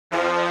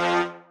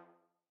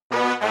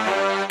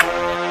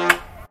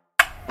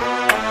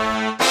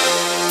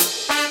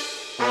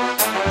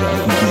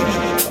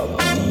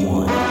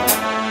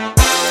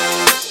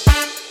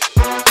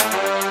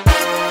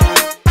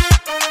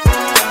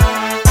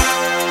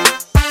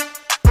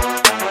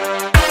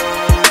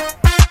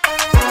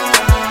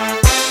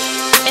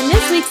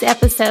this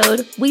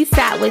episode, we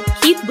sat with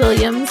Keith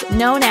Williams,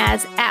 known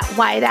as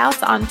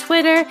 @Whiteouts on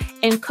Twitter,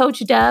 and Coach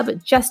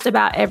Dubb just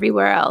about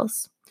everywhere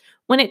else.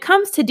 When it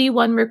comes to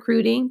D1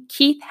 recruiting,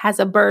 Keith has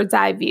a bird's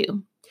eye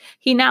view.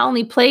 He not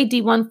only played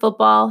D1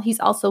 football, he's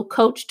also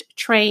coached,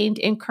 trained,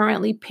 and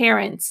currently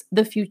parents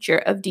the future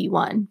of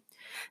D1.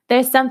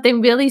 There's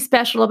something really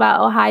special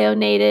about Ohio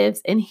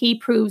natives, and he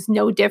proves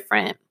no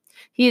different.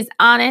 He is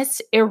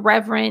honest,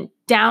 irreverent,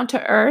 down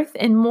to earth,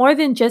 and more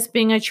than just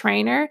being a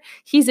trainer,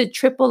 he's a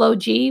triple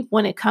OG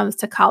when it comes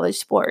to college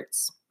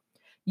sports.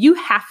 You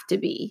have to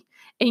be,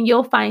 and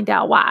you'll find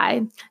out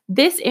why.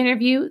 This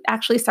interview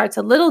actually starts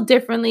a little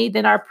differently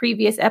than our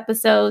previous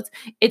episodes.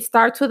 It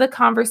starts with a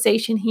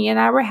conversation he and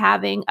I were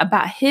having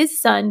about his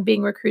son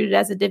being recruited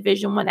as a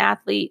Division I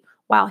athlete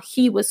while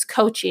he was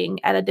coaching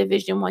at a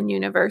Division I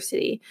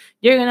university.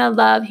 You're going to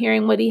love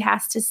hearing what he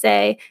has to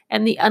say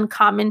and the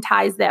uncommon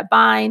ties that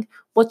bind.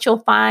 What you'll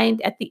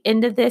find at the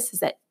end of this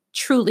is that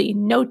truly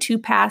no two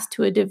paths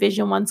to a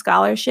Division I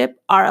scholarship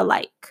are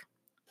alike.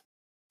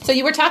 So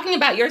you were talking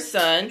about your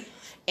son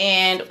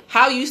and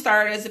how you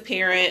started as a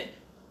parent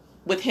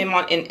with him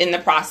in the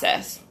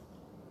process.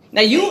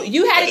 Now you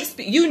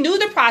knew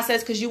the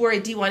process because you were a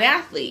D1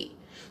 athlete.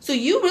 So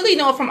you really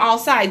know it from all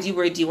sides. You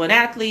were a D1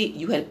 athlete.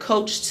 You had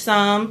coached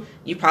some.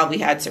 You probably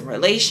had some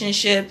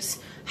relationships.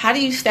 How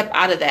do you step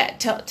out of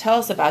that? Tell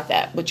us about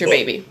that with your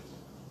baby.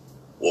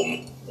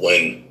 Well,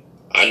 when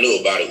I knew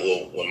about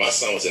it, when my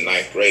son was in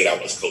 9th grade, I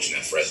was coaching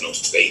at Fresno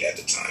State at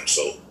the time.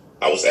 So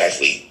I was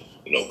actually,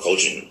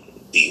 coaching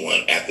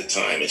D1 at the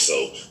time. And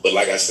so, but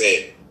like I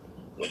said,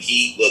 when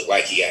he looked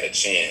like he had a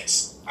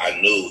chance, I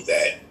knew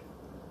that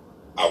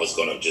I was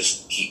going to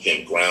just keep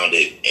him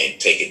grounded and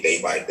take it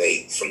day by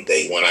day from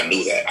day one. I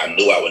knew that. I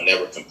knew I would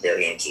never compare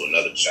him to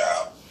another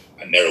child.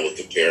 I never would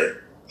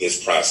compare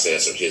his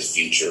process or his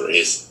future or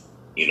his,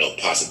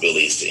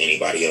 possibilities to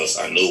anybody else.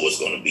 I knew it was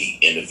going to be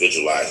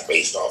individualized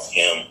based off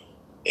him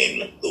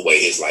and the way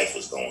his life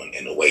was going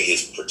and the way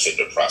his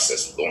particular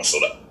process was going. So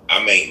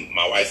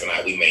my wife and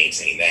I, we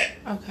maintained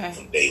that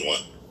from day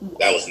one.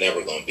 That was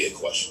never going to be a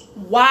question.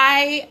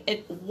 Why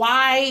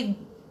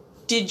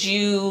did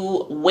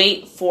you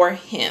wait for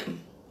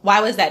him?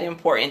 Why was that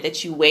important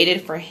that you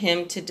waited for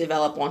him to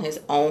develop on his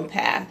own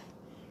path?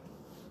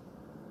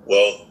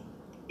 Well,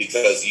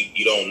 because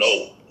you don't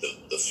know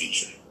the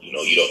future.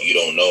 You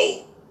don't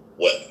know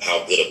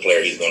how good a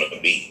player he's going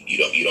to be. You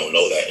don't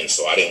know that, and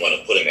so I didn't want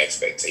to put an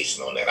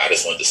expectation on that. I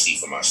just wanted to see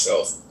for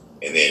myself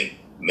and then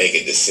make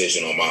a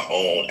decision on my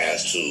own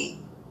as to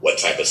what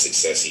type of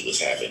success he was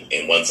having.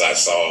 And once I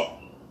saw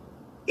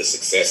the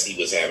success he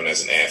was having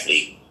as an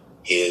athlete,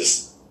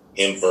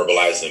 him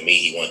verbalizing to me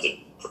he wanted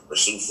to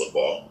pursue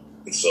football,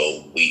 and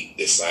so we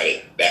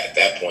decided that at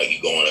that point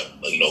you go on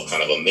a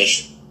kind of a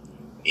mission,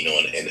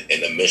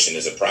 and the mission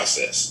is a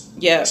process.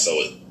 Yeah.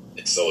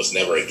 So it's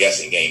never a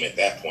guessing game at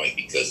that point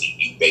because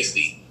you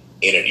basically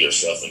entered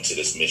yourself into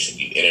this mission.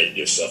 You entered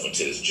yourself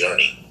into this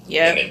journey.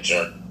 Yeah. And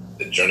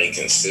the journey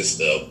consists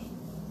of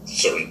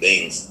certain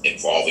things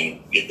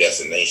involving your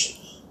destination.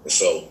 And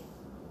so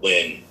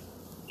when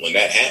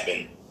that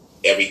happened,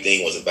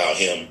 everything was about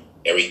him.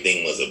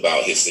 Everything was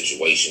about his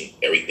situation.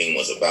 Everything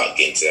was about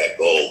getting to that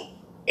goal,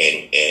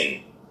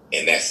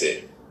 and that's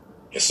it.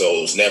 And so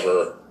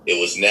it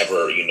was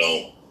never,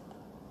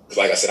 because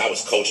like I said, I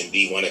was coaching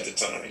D1 at the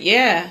time.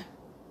 Yeah.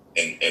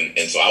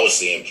 And so I was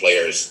seeing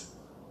players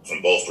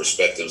from both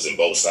perspectives and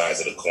both sides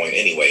of the coin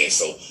anyway. And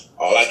so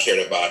all I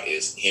cared about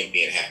is him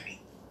being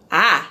happy.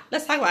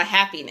 Let's talk about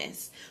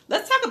happiness.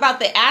 Let's talk about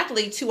the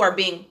athletes who are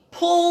being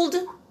pulled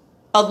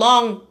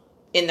along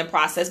in the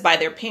process by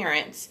their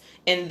parents.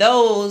 And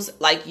those,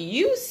 like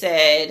you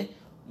said,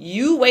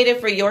 you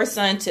waited for your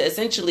son to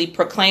essentially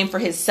proclaim for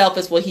himself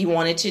as what he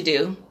wanted to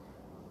do.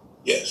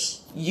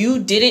 Yes.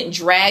 You didn't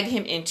drag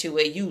him into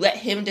it. You let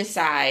him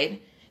decide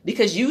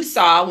because you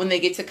saw when they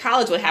get to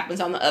college what happens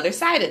on the other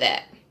side of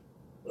that.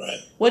 Right.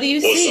 What do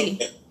you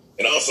see?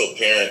 And also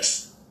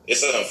parents,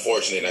 it's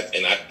unfortunate,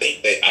 and I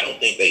don't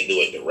think they do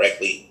it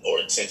directly or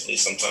intentionally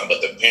sometimes,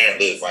 but the parent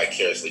lives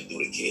vicariously through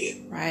the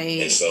kid.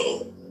 Right. And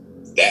so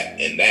that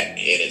in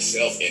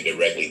itself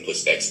indirectly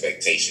puts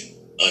expectation,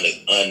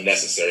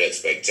 unnecessary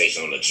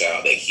expectation on the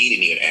child that he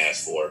didn't even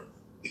ask for,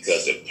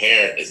 because the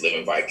parent is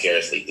living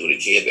vicariously through the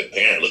kid. The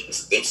parent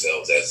looks at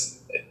themselves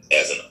as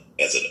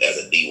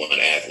a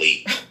D1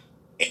 athlete,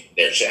 and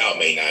their child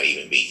may not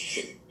even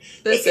be.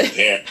 But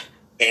the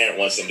parent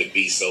wants them to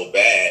be so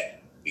bad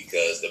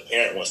because the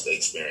parent wants to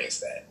experience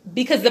that.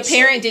 Because the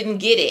parent didn't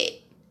get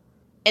it.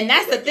 And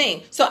that's the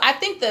thing. So I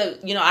think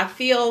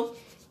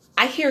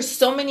I hear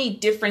so many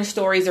different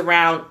stories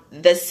around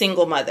the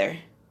single mother.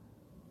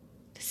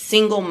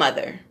 Single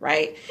mother,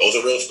 right? Those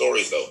are real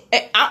stories, though.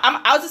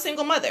 I was a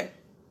single mother.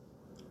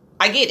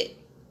 I get it.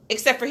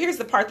 Except for here's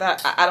the part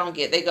that I don't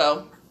get. They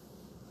go,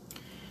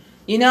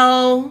 he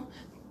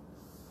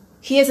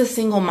has a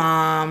single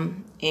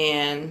mom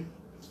and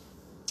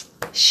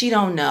she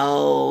don't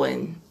know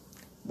and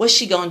what's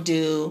she gonna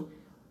do?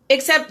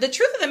 Except the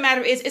truth of the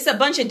matter is it's a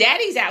bunch of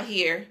daddies out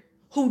here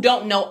who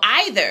don't know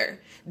either.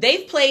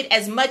 they've played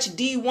as much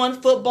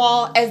D1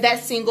 football as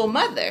that single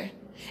mother.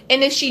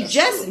 And if she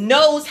just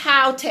knows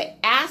how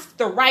to ask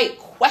the right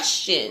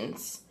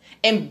questions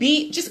and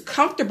be just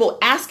comfortable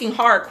asking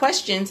hard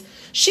questions,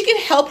 she can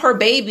help her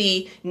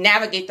baby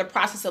navigate the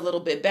process a little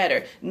bit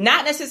better.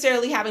 Not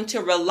necessarily having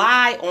to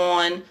rely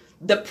on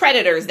the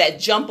predators that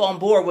jump on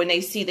board when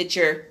they see that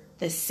you're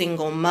the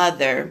single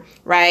mother,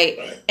 right?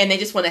 And they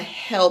just want to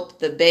help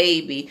the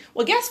baby.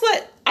 Well, guess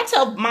what? I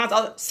tell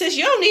moms, sis,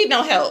 you don't need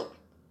no help.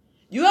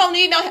 You don't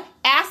need no help.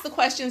 Ask the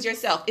questions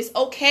yourself. It's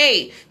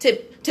okay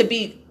to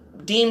be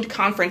deemed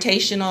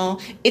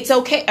confrontational. It's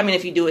okay. I mean,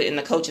 if you do it in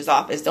the coach's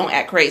office, don't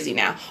act crazy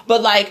now.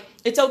 But like,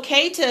 it's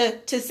okay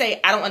to say,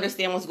 I don't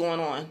understand what's going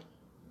on.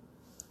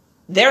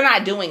 They're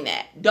not doing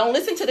that. Don't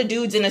listen to the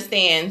dudes in the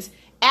stands.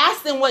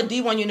 Ask them what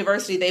D1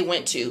 university they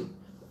went to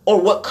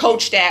or what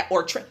coached at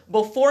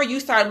before you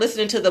start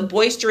listening to the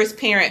boisterous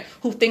parent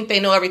who think they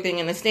know everything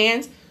in the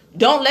stands.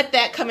 Don't let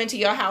that come into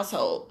your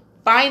household.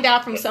 Find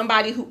out from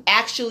somebody who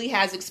actually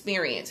has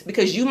experience,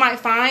 because you might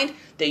find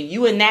that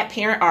you and that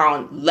parent are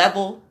on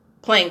level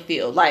playing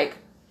field. Like,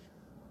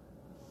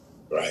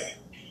 right.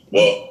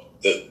 Well,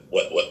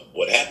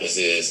 what happens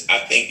is, I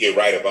think you're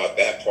right about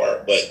that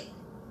part, but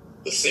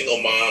the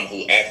single mom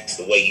who acts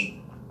the way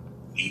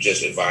you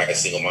just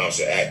advise single moms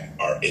to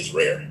act is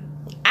rare.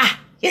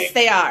 Yes,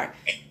 they are.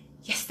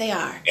 Yes, they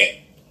are.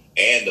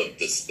 And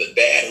the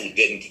dad who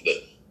didn't,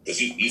 because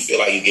you feel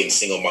like you're getting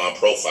single mom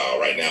profile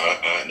right now.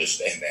 I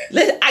understand that.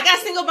 Listen, I got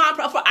single mom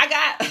profile. I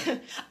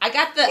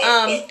got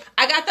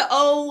the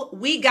oh,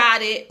 we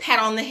got it, pat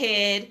on the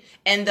head,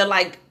 and the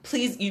like,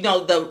 please,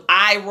 the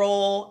eye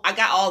roll. I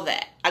got all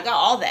that.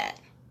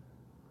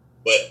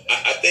 But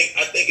I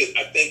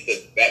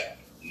think that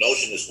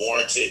notion is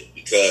warranted,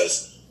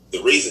 because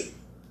the reason,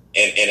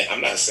 and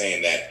I'm not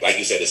saying that, like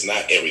you said, it's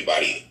not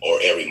everybody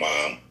or every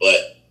mom,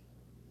 but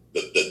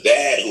the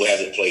dad who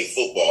hasn't played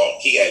football,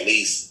 he at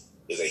least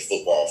is a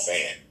football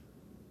fan,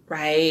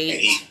 right?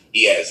 And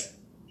he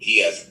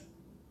has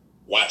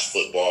watched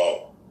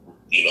football,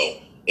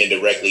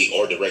 indirectly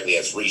or directly,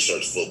 has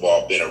researched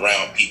football, been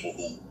around people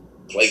who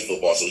play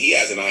football, so he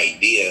has an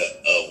idea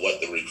of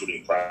what the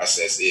recruiting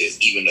process is,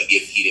 even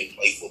if he didn't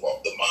play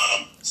football. The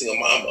single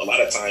mom, a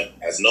lot of time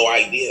has no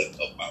idea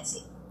about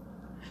football.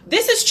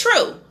 This is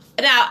true.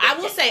 Now, I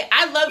will say,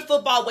 I loved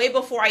football way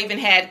before I even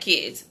had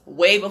kids.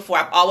 Way before.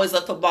 I've always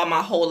loved football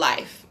my whole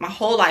life. My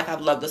whole life, I've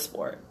loved the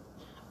sport.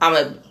 I'm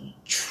a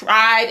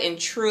tried and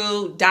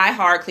true,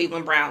 diehard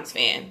Cleveland Browns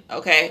fan.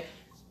 Okay?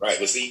 Right,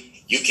 but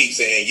see, you keep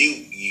saying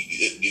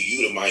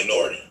you the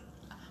minority.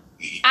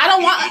 I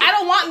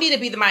don't want me to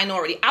be the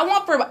minority.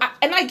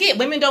 And I get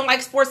women don't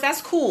like sports.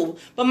 That's cool.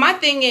 But my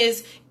thing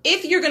is,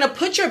 if you're going to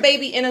put your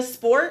baby in a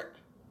sport,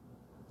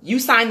 you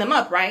sign them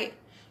up, right?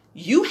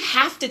 You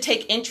have to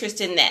take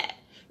interest in that.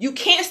 You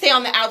can't stay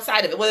on the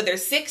outside of it. Whether they're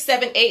 6,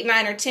 7, 8,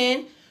 9, or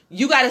 10,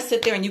 you got to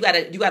sit there and you got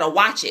to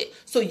watch it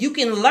so you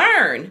can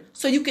learn.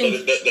 So you can.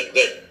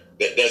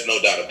 There's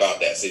no doubt about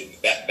that. See,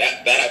 that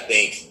I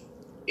think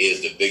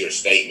is the bigger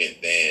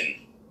statement than,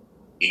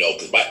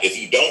 because if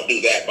you don't do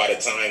that, by the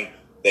time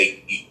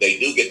they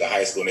do get to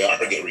high school and they are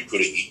getting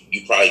recruited,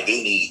 you probably do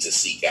need to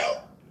seek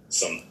out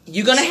some.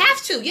 You're gonna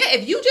have to, yeah.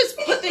 If you just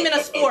put them in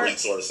a sport,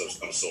 resource of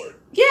some sort.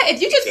 Yeah, if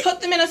you just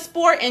put them in a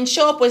sport and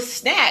show up with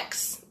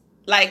snacks,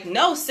 like,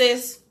 no,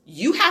 sis,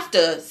 you have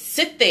to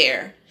sit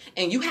there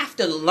and you have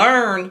to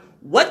learn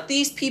what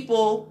these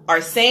people are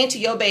saying to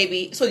your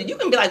baby, so that you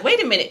can be like,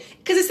 wait a minute,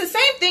 because it's the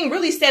same thing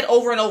really said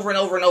over and over and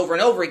over and over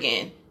and over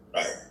again.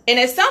 Right. And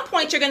at some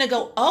point you're gonna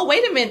go, oh,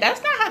 wait a minute,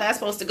 that's not how that's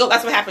supposed to go.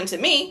 That's what happened to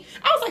me.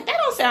 I was like, that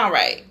don't sound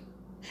right.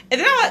 And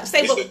then I'll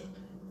say,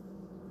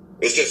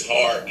 it's just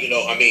hard,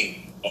 I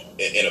mean,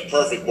 in a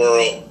perfect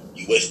world,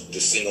 you wish the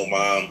single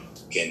mom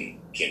can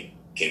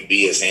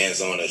be as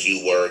hands-on as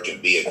you were,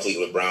 can be a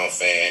Cleveland Brown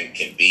fan,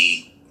 can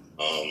be,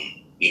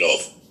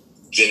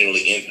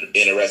 genuinely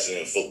interested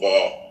in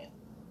football.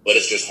 But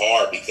it's just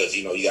hard because,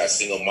 you got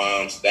single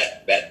moms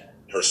that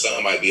her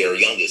son might be her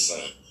youngest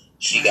son.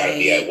 She got to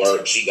be at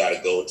work. She got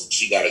to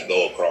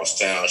go across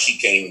town. She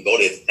can't even go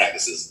to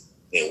practices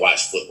and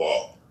watch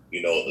football. So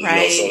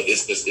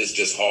it's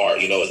just hard.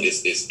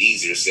 It's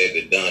easier said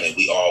than done, and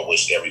we all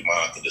wish every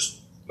mom could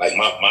just, like,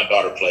 my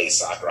daughter plays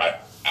soccer. I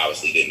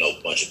obviously didn't know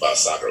much about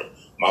soccer.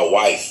 My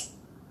wife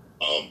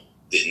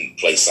didn't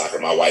play soccer.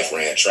 My wife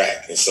ran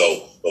track,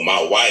 but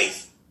my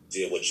wife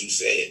did what you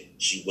said.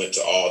 She went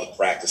to all the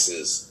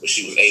practices, but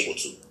she was able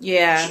to.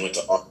 Yeah. She went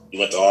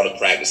to all the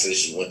practices.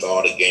 She went to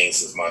all the games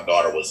since my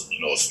daughter was,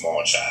 a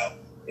small child.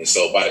 And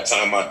so by the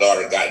time my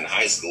daughter got in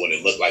high school and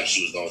it looked like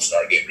she was going to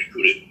start getting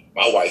recruited,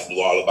 my wife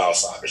knew all about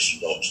soccer.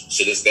 She knows,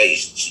 to this day,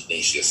 she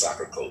thinks she's a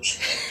soccer coach.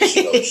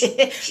 She knows,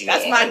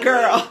 That's my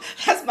girl.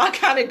 That's my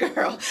kind of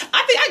girl.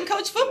 I think I can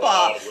coach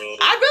football.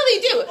 I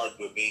really do.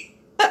 With me,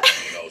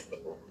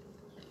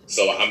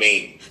 so I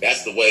mean,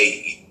 that's the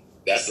way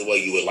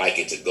you would like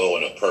it to go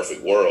in a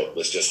perfect world.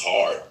 It's just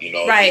hard,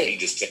 Right. You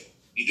just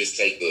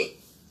take the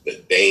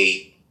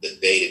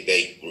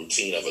day-to-day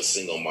routine of a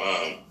single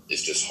mom.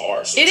 It's just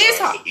hard. It is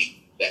hard to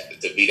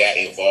be that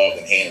involved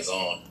and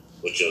hands-on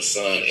with your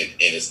son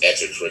in his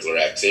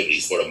extracurricular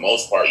activities. For the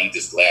most part, you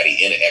just glad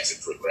he in an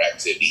extracurricular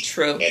activity.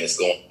 True. And it's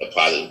going in a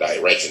positive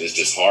direction. It's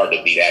just hard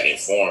to be that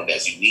informed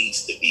as you need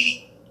to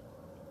be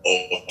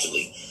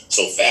ultimately.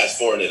 So fast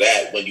forward to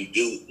that, when you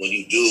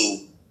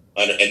do,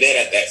 and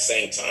then at that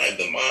same time,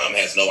 the mom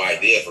has no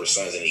idea if her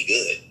son's any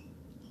good.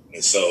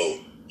 And so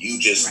you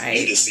just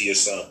see your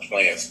son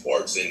playing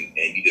sports and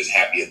you're just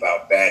happy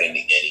about that. And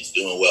he's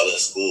doing well in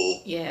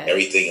school. Yeah.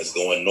 Everything is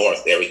going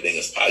north. Everything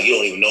is positive. You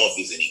don't even know if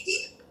he's any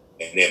good.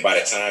 And then by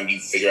the time you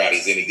figure out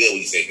he's any good,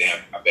 you say, damn,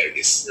 I better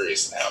get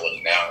serious now.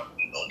 And now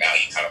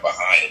you're kind of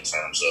behind in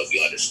terms of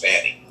your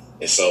understanding.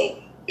 And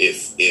so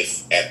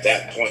if at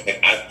that point,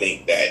 I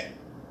think that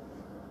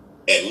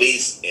at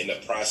least in the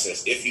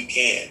process, if you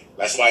can,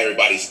 that's why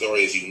everybody's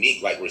story is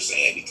unique, like we're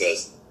saying,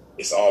 because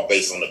it's all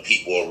based on the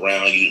people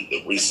around you,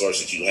 the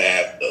resources you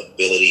have, the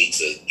ability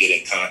to get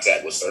in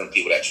contact with certain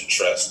people that you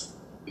trust,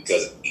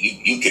 because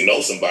you can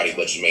know somebody,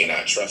 but you may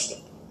not trust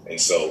them. And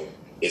so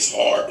it's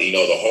hard. The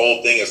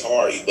whole thing is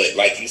hard. But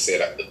like you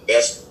said, the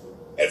best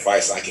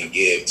advice I can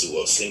give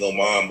to a single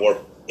mom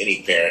or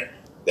any parent,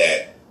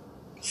 that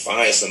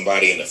find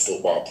somebody in the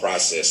football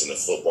process, in the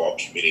football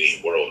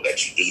community world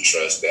that you do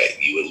trust,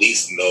 that you at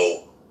least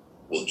know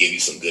will give you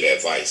some good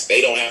advice.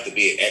 They don't have to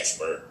be an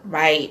expert.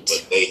 Right.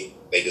 But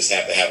they just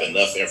have to have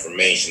enough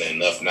information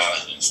and enough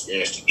knowledge and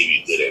experience to give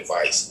you good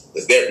advice.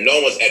 Because no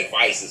one's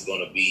advice is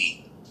going to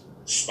be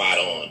spot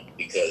on,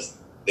 because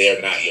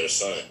they're not your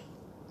son.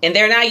 And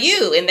they're not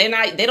you. And they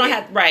don't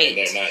have, right.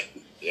 And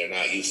they're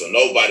not you. So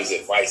nobody's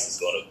advice is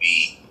going to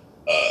be,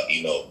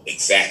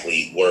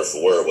 exactly word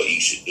for word what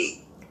you should do.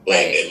 But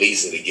at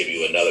least it'll give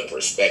you another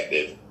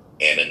perspective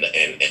and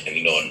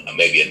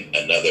maybe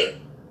another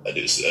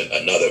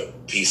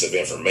piece of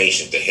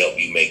information to help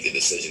you make the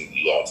decision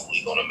you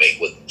ultimately going to make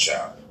with the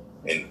child.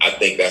 And I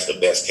think that's the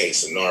best case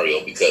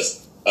scenario,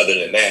 because other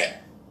than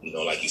that,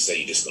 like you said,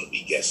 you're just going to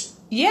be guessing.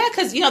 Yeah,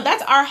 because,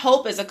 that's our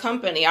hope as a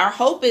company. Our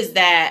hope is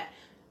that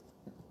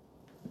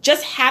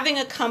just having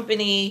a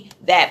company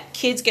that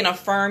kids can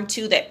affirm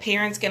to, that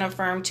parents can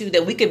affirm to,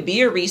 that we could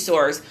be a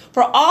resource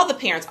for all the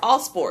parents, all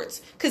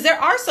sports. Because there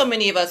are so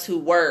many of us who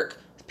work,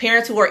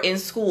 parents who are in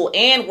school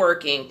and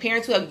working,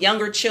 parents who have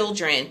younger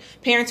children,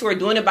 parents who are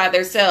doing it by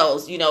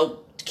themselves,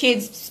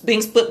 kids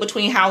being split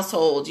between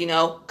households,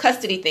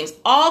 custody things,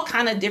 all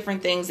kind of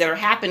different things that are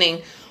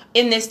happening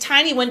in this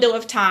tiny window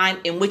of time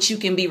in which you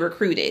can be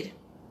recruited.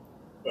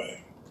 Right.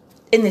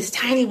 In this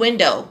tiny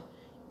window.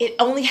 It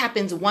only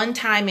happens one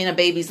time in a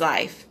baby's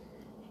life.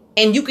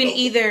 And you can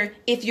either,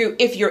 if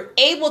you're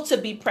able to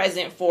be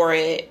present for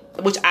it,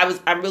 which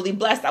I'm really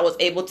blessed. I was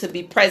able to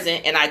be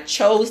present, and I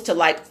chose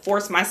to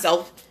force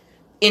myself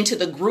into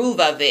the groove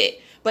of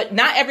it. But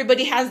not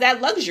everybody has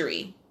that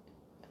luxury.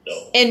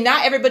 No. And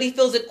not everybody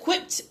feels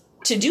equipped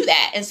to do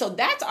that. And so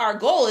that's our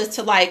goal, is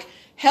to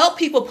help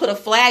people put a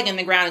flag in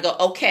the ground and go,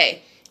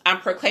 okay, I'm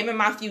proclaiming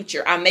my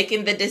future. I'm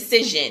making the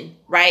decision,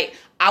 right?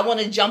 I want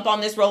to jump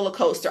on this roller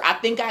coaster. I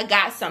think I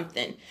got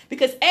something.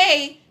 Because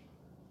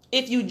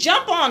if you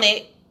jump on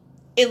it,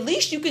 at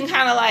least you can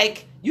kind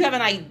of you have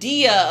an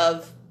idea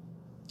of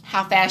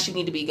how fast you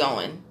need to be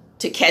going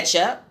to catch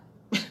up.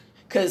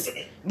 Because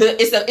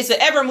it's an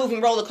ever moving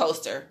roller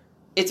coaster.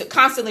 It's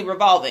constantly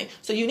revolving.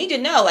 So you need to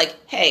know,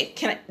 hey,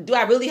 do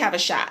I really have a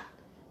shot?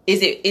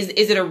 Is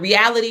it a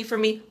reality for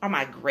me? Are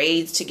my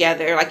grades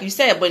together? Like you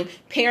said, when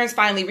parents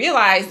finally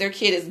realize their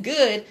kid is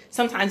good,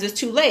 sometimes it's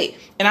too late.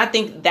 And I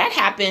think that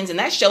happens, and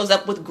that shows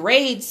up with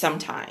grades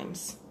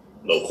sometimes.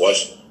 No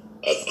question.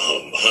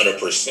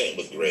 100%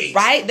 with grades.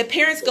 Right? The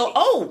parents go,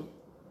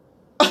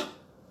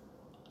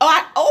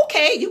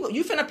 okay,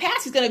 you finna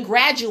pass. He's going to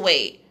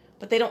graduate.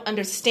 But they don't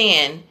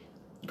understand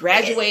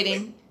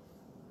graduating.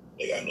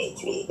 They got no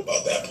clue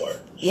about that part.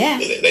 Yeah.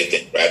 They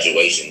think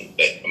graduation,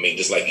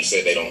 just like you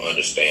said, they don't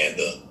understand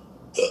the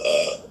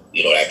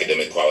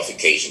academic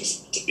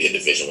qualifications to be a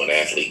Division I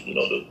athlete,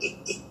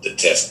 the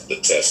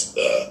test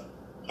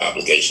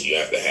obligation you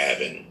have to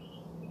have,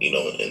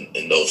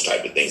 and those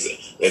type of things.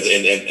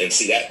 And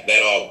see that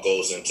all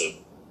goes into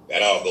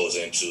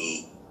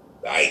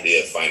the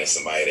idea of finding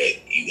somebody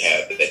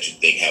that you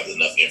think has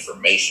enough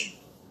information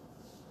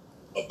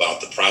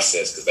about the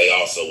process, because they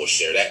also will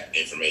share that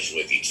information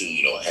with you too.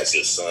 Has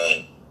your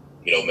son,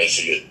 make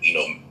sure you're,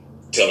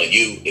 telling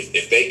you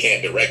if they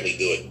can't directly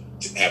do it,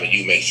 having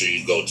you make sure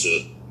you go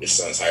to your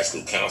son's high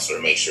school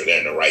counselor, make sure they're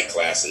in the right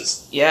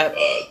classes. Yeah.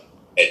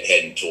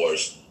 Heading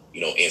towards,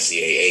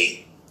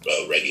 NCAA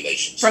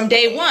regulations from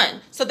day one.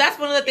 So that's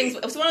one of the things.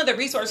 It's one of the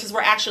resources we're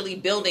actually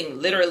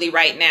building literally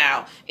right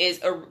now. It's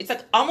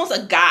almost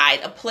a guide,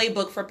 a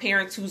playbook for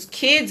parents whose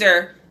kids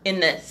are in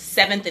the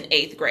 7th and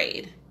 8th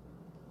grade.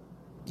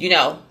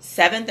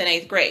 7th and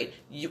 8th grade.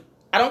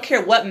 I don't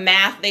care what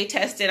math they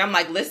tested. I'm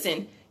like,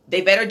 listen,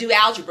 they better do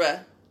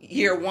algebra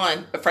year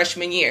 1 of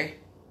freshman year.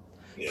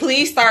 Yeah.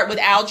 Please start with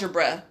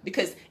algebra,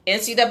 because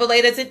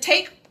NCAA doesn't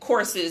take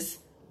courses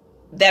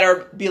that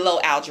are below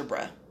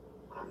algebra.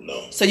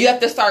 No. So you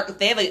have to start, if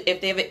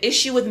they have an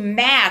issue with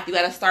math, you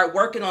got to start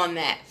working on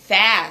that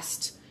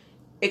fast,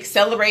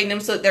 accelerating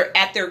them so that they're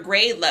at their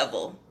grade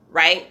level.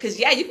 right? Because,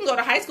 yeah, you can go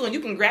to high school and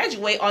you can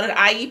graduate on an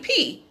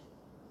IEP.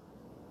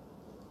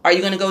 Are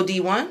you going to go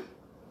D1?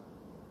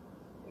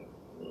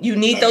 You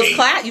need those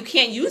classes. You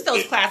can't use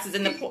those classes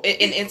in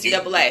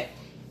NCAA.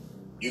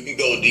 You can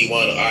go D1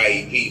 or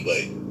IEP,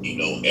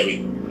 but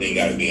everything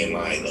got to be in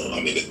line, though.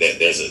 I mean,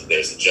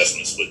 there's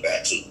adjustments with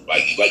that too.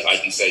 Like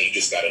you said, you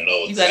just got to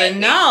know. You got to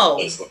know.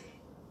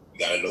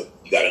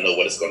 You got to know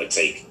what it's going to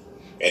take,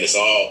 and it's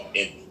all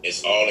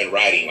in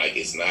writing. Like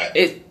it's not.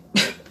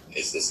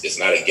 It's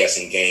not a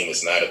guessing game.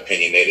 It's not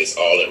opinionated. It's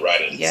all in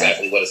writing. Yeah.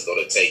 Exactly what it's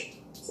going to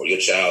take for your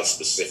child's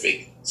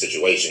specific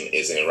situation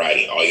is in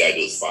writing. All you got to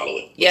do is follow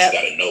it. Yeah. You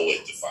got to know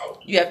it to follow it.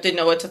 You have to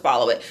know it to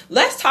follow it.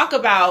 Let's talk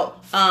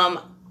about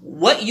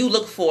what you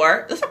look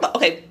for.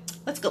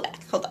 Let's go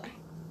back. Hold on.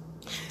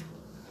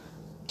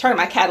 Turning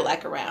my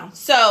Cadillac around.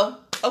 So,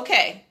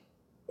 okay.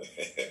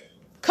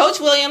 Coach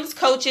Williams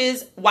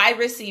coaches wide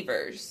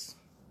receivers.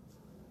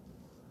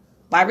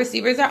 Wide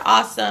receivers are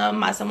awesome.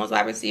 My son was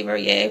wide receiver.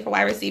 Yay for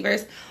wide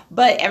receivers.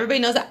 But everybody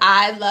knows that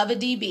I love a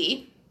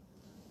DB.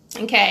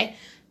 Okay.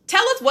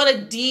 Tell us what a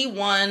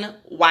D1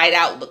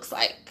 wideout looks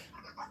like.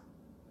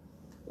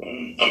 I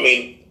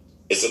mean,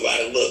 it's a lot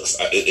of looks.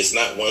 It's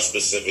not one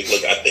specific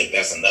look. I think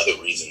that's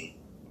another reason,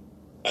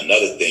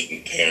 another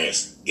thing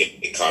parents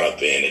get caught up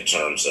in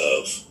terms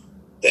of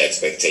the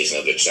expectation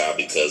of their child,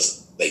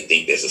 because they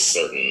think there's a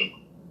certain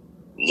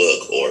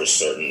look or a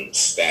certain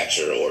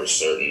stature or a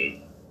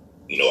certain,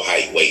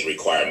 height, weight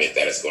requirement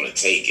that it's going to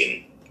take,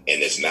 and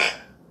it's not.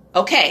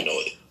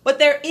 Okay. But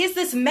there is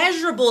this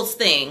measurables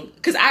thing,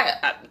 because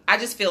I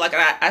just feel like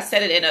I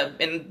said it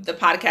in the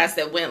podcast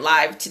that went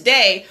live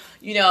today.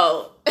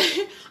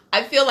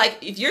 I feel like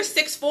if you're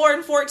 6'4"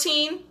 and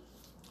 14,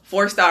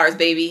 4 stars,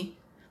 baby,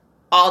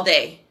 all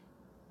day.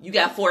 You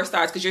got 4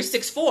 stars because you're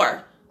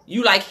 6'4".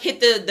 You hit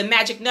the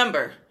magic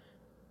number,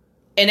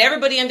 and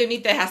everybody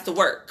underneath that has to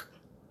work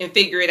and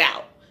figure it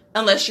out.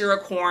 Unless you're a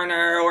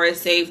corner or a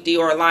safety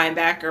or a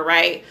linebacker,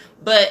 right?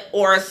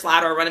 Or a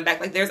slot or a running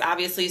back. There's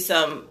obviously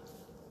some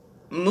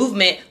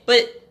movement,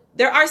 but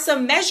there are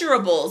some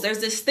measurables. There's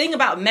this thing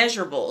about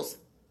measurables.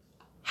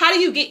 How do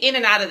you get in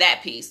and out of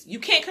that piece? You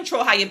can't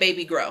control how your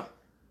baby grow.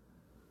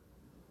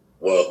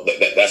 Well,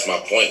 that's my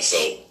point.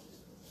 So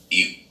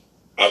you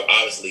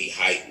obviously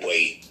height,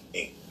 weight,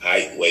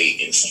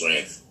 and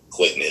strength,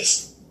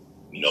 quickness,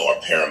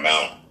 are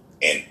paramount,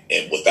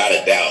 and without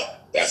a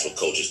doubt, that's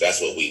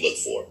what we look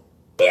for.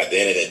 But at the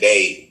end of the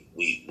day,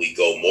 we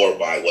go more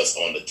by what's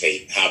on the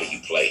tape. How do you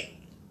play?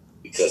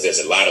 Because there's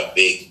a lot of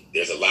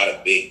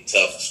big,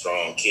 tough,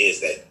 strong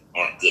kids that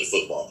aren't good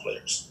football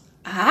players.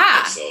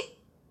 Ah. And so,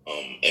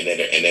 and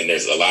then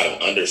there's a lot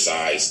of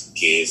undersized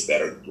kids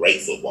that are great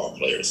football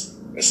players.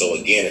 And so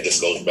again, it just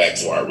goes back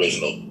to our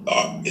original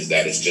thought, is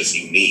that it's just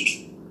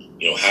unique.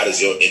 How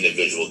does your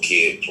individual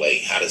kid play?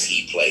 How does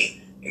he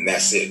play? And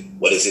that's it.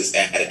 What is his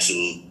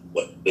attitude?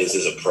 What is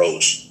his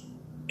approach?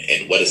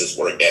 And what is his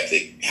work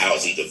ethic? How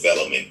is he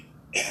developing?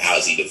 How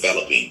is he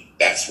developing?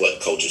 That's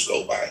what coaches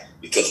go by.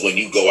 Because when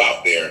you go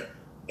out there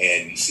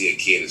and you see a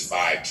kid is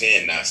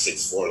 5'10", not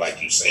 6'4",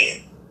 like you're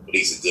saying, but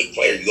he's a good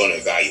player, you're going to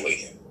evaluate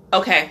him.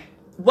 Okay.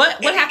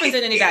 What happens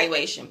in an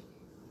evaluation?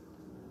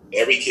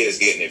 Every kid is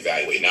getting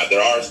evaluated. Now,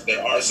 there are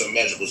some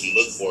measurables you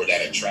look for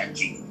that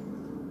attract you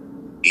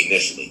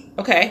initially.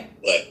 Okay.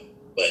 But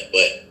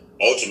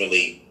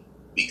ultimately,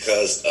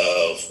 because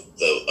of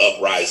the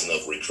uprising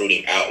of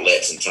recruiting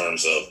outlets in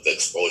terms of the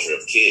exposure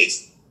of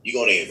kids, you're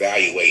going to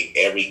evaluate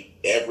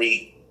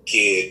every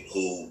kid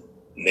who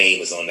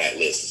name is on that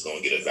list is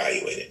going to get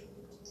evaluated.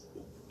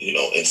 And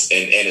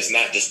it's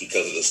not just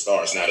because of the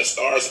stars. Now, the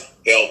stars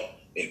help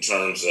in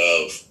terms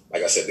of,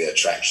 like I said, the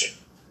attraction.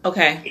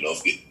 Okay.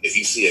 If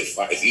you see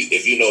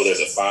if you know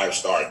there's a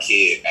 5-star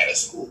kid at a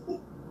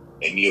school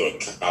and you're a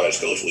college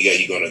coach, well, yeah,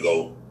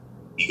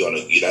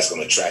 that's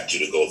going to attract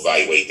you to go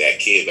evaluate that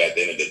kid. But at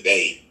the end of the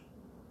day,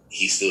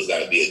 he still's got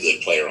to be a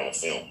good player on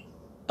film.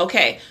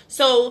 Okay.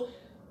 So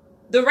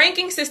the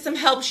ranking system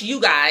helps you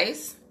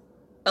guys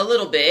a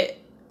little bit.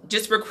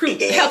 Just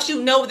recruit. It helps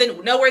you know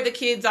where the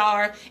kids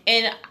are.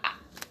 And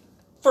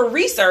for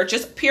research,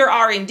 just pure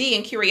R&D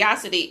and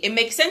curiosity, it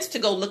makes sense to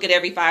go look at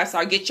every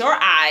 5-star. Get your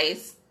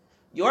eyes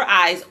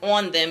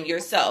on them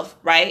yourself,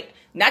 right?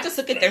 Not just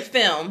look at their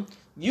film.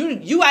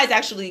 You guys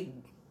actually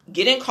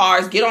get in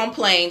cars, get on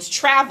planes,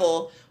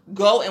 travel,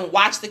 go and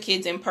watch the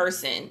kids in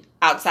person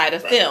outside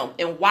of film.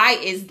 And why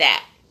is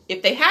that?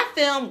 If they have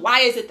film,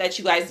 why is it that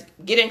you guys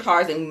get in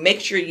cars and make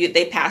sure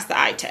they pass the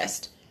eye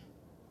test?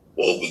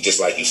 Well, just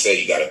like you said,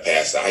 you got to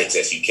pass the eye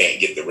test. You can't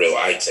get the real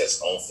eye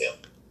test on film.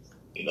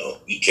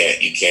 You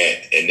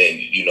can't. And then,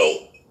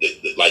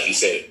 like you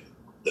said,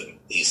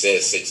 he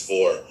says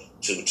 6'4",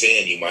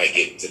 210. You might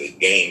get to the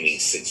game,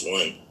 he's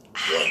 6'1",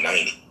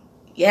 190.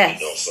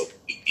 Yes. So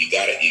you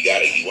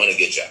want to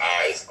get your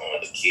eyes on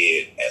the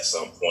kid at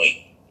some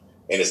point.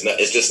 And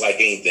it's just like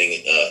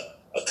anything.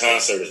 A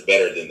concert is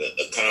better than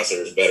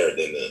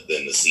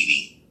the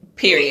CD.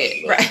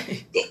 Period.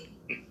 Right.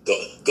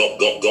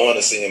 Going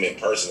to see him in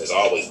person is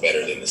always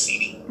better than the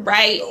CD.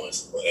 Right. And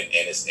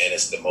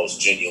it's the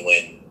most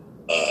genuine,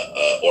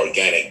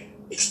 organic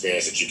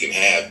experience that you can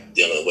have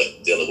dealing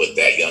with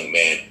that young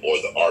man or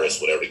the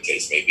artist, whatever the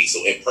case may be.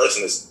 So in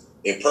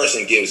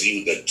person gives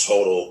you the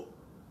total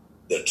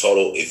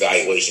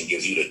evaluation,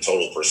 gives you the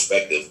total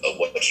perspective of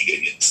what you're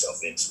getting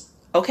yourself into.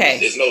 Okay.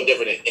 There's no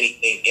different than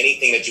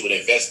anything that you would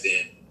invest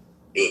in.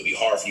 It would be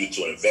hard for you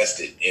to invest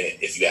in it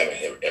if you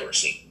haven't ever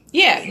seen it.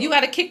 Yeah, you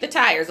got to kick the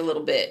tires a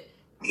little bit.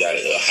 You got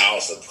a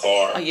house, a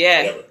car,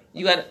 whatever.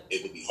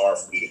 It would be hard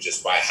for you to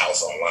just buy a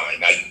house online.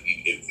 Now,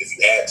 if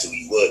you had to,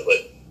 you would,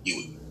 but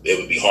it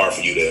would be hard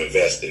for you to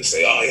invest and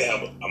say, "Oh yeah,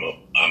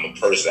 I'm a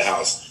purchase the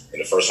house, and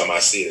the first time I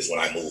see it is when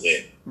I move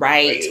in."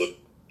 Right. Like,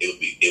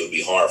 it would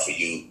be hard for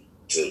you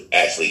to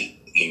actually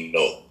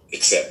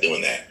accept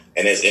doing that.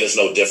 And it's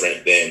no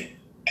different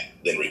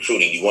than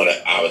recruiting. You want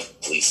to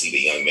obviously see the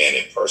young man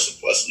in person.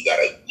 Plus, you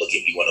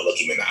want to look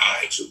him in the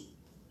eye too.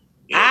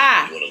 You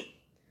want to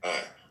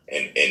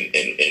and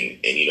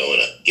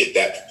get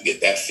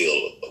that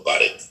feel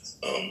about it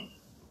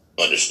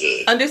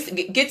understood.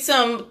 Get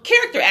some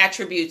character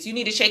attributes. You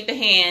need to shake the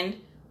hand.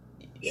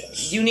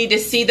 Yes. You need to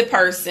see the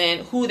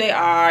person, who they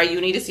are.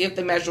 You need to see if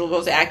the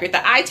measurables are accurate.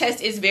 The eye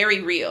test is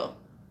very real.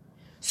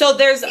 So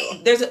there's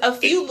a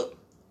few.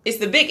 It's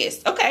the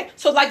biggest. Okay.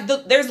 So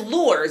there's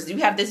lures. You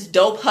have this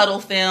dope huddle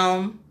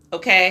film.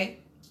 Okay.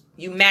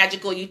 You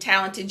magical, you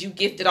talented, you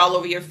gifted all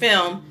over your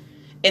film.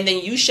 And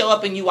then you show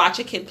up and you watch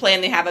a kid play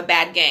and they have a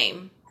bad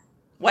game.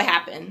 What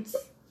happens?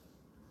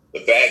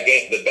 The bad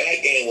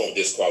game won't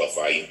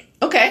disqualify you.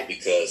 Okay.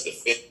 Because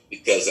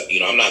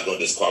I'm not going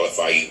to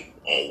disqualify you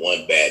on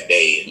one bad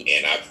day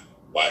and I've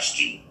watched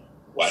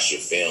your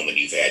film and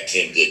you've had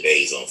 10 good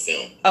days on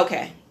film.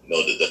 Okay.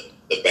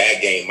 The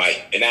bad game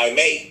might, and now it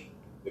may,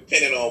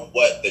 depending on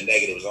what the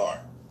negatives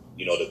are,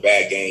 the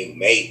bad game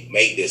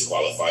may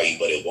disqualify you,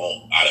 but it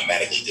won't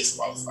automatically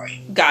disqualify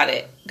you. Got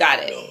it.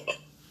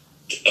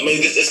 I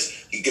mean,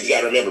 you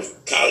got to remember,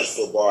 college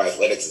football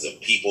athletics is a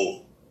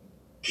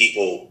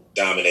people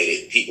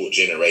dominated, people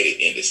generated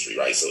industry,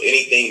 right? So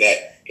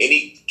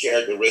any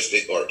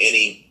characteristic or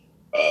any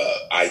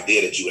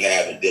idea that you would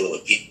have in dealing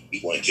with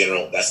people in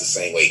general, that's the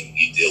same way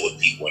you deal with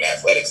people in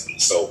athletics.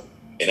 So,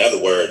 in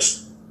other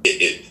words,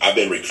 I've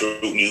been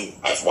recruiting you.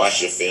 I've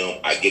watched your film.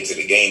 I get to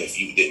the game. If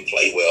you didn't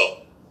play well,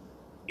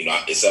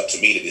 it's up to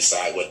me to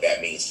decide what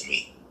that means to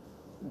me.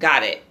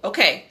 Got it.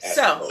 Okay. As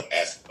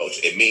a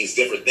coach, it means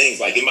different things.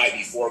 Like it might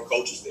be 4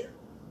 coaches there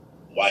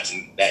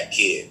watching that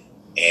kid,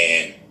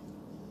 and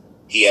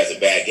he has a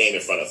bad game in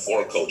front of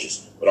 4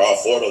 coaches. But all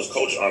 4 of those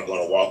coaches aren't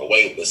going to walk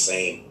away with the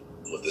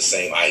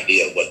same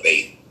idea of what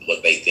they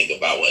think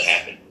about what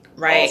happened.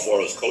 Right. All 4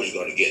 of those coaches are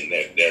going to get in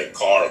their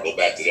car or go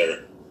back to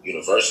their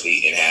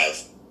university and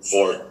have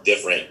 4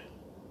 different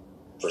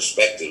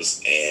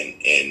perspectives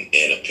and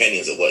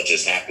opinions of what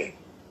just happened.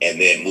 And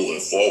then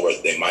moving forward,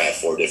 they might have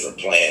 4 different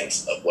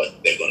plans of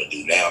what they're going to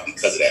do now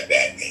because of that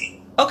bad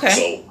game. Okay.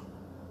 So,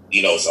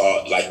 it's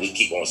all, like we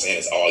keep on saying,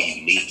 it's all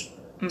unique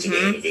to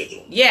the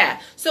individual.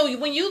 Yeah. So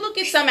when you look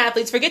at some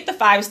athletes, forget the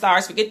 5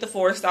 stars, forget the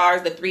 4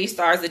 stars, the 3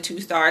 stars, the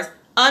 2 stars,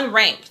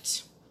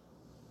 unranked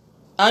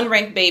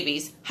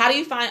babies. How do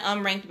you find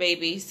unranked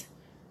babies?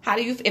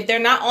 If they're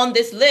not on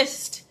this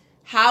list,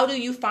 how do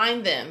you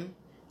find them?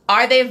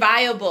 Are they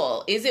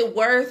viable? Is it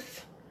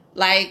worth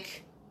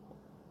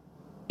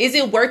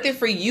it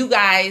for you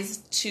guys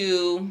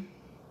to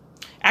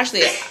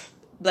actually,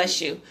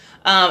 bless you.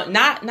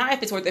 Not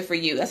if it's worth it for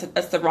you.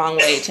 That's the wrong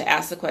way to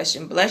ask the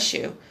question. Bless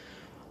you.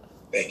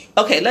 Thank you.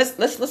 Okay,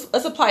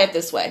 let's apply it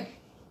this way.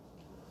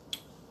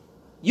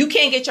 You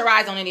can't get your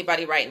eyes on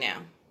anybody right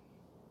now.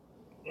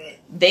 Right.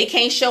 They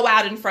can't show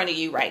out in front of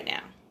you right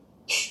now.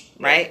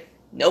 Right?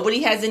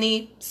 Nobody has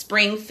any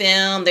spring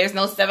film. There's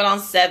no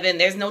 7-on-7.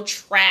 There's no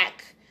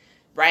track.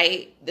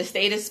 Right? The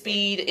state of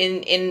speed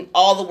in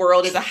all the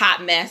world is a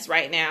hot mess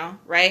right now,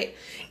 right?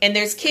 And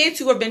there's kids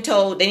who have been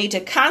told they need to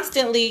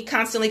constantly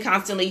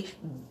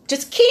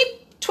just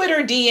keep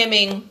Twitter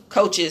DMing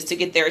coaches to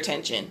get their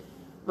attention.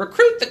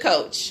 Recruit the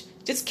coach.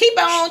 Just keep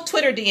on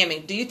Twitter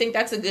DMing. Do you think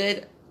that's a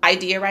good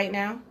idea right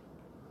now?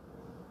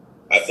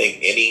 I think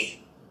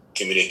any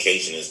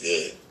communication is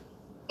good.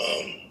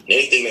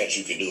 Anything that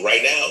you can do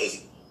right now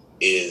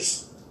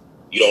is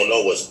you don't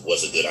know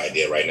what's a good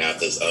idea right now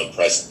because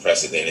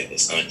unprecedented,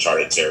 it's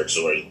uncharted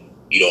territory.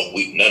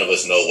 None of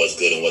us know what's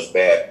good and what's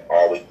bad.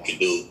 All we can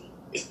do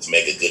is to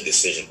make a good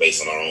decision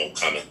based on our own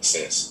common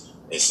sense.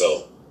 And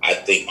so I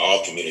think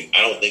I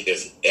don't think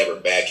there's ever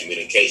bad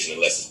communication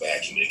unless it's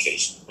bad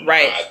communication.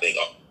 Right. I think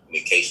all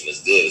communication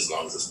is good as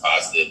long as it's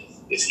positive,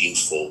 it's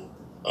useful,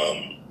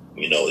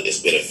 it's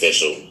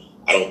beneficial.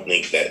 I don't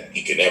think that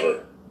you can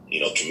ever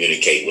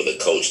communicate with a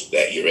coach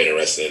that you're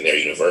interested in their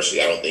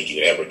university. I don't think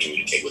you can ever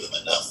communicate with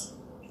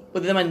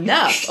them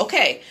enough.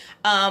 Okay.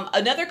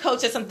 Another coach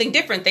said something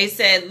different. They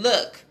said,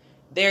 look,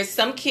 there's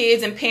some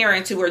kids and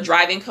parents who are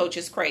driving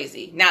coaches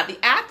crazy. Now, the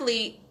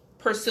athlete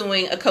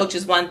pursuing a coach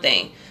is one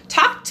thing.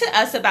 Talk to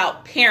us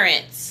about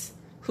parents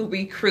who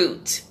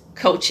recruit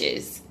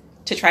coaches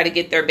to try to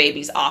get their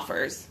babies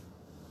offers.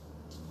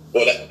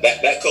 Well,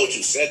 that coach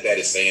who said that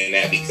is saying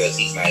that because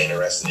he's not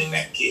interested in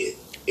that kid.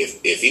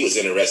 if he was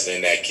interested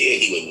in that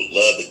kid, he would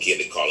love the kid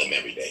to call him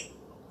every day.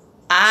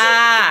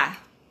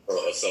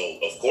 So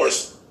of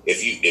course,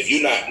 if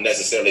you're not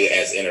necessarily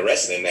as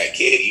interested in that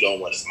kid, you don't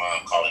want his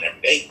mom calling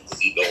every day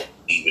because you don't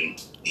even.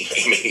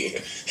 I mean,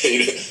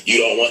 you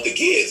don't want the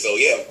kid. So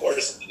yeah, of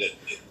course,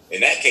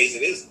 in that case,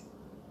 it is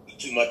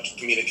too much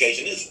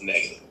communication is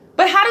negative.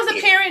 But how does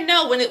a parent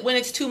know when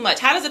it's too much?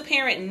 How does a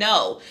parent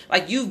know?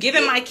 Like, you've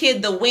given my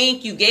kid the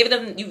wink, you gave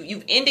them,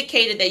 you've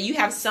indicated that you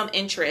have some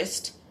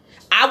interest.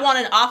 I want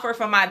an offer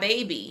for my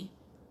baby.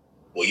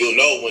 Well, you'll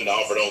know when the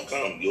offer don't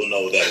come. You'll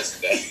know that it's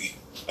that.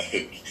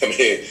 I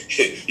mean,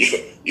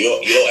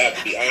 you don't have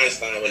to be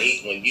Einstein when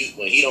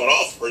he don't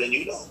offer, then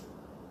you know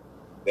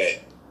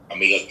that. I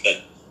mean,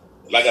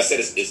 like I said,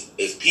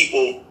 it's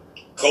people.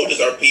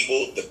 Coaches are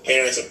people. The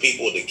parents are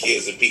people. The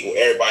kids are people.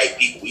 Everybody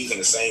people. Using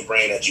the same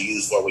brain that you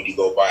use for when you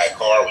go buy a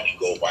car, when you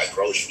go buy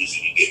groceries,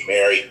 when you get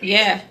married.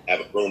 Yeah. Have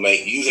a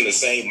roommate. You're using the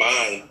same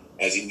mind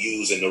as you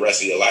use in the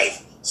rest of your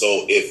life.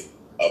 So if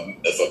a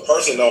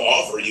person don't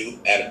offer you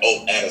at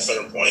a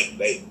certain point,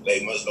 they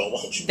must don't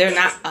want you. They're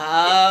not.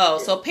 Oh,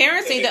 so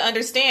parents need to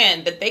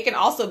understand that they can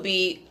also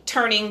be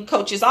turning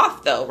coaches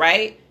off, though,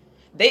 right?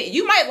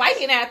 You might like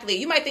an athlete,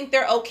 you might think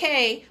they're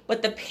okay,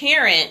 but the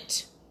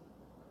parent.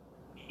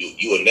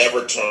 You will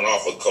never turn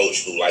off a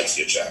coach who likes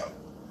your child.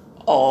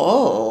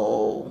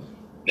 Oh.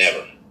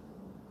 Never.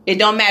 It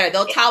don't matter.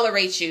 They'll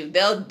tolerate you.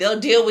 They'll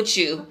deal with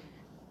you.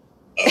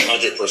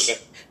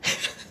 100%.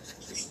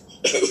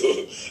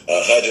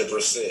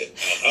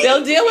 100%.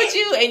 They'll deal with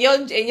you and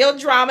your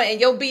drama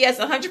and your BS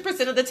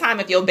 100% of the time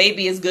if your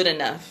baby is good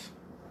enough.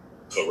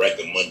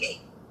 Correctamundo.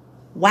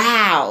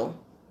 Wow.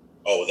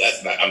 Oh,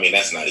 that's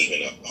not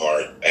even a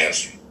hard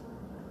answer.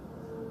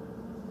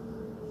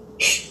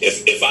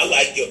 If I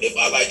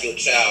like your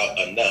child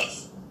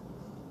enough,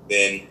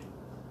 then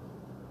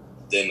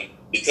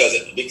because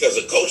a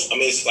coach, I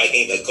mean, it's like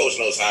a coach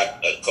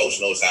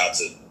knows how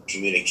to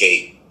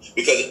communicate.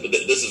 Because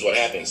this is what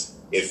happens.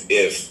 If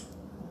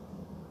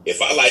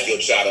I like your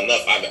child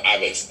enough,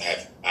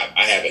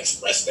 I have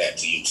expressed that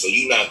to you, so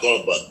you're not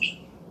gonna bug me.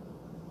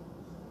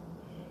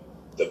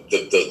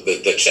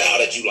 The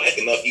child that you like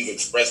enough, you've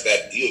expressed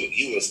that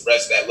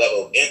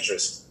level of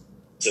interest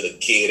to the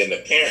kid and the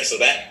parent, so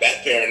that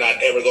parent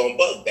not ever gonna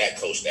bug that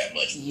coach that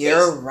much.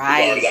 You're right.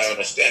 You already got an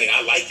understanding.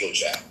 I like your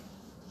child.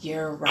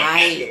 You're right.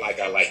 I'm acting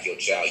like I like your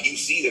child. You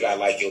see that I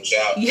like your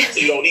child, so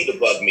you don't need to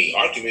bug me.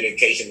 Our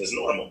communication is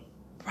normal.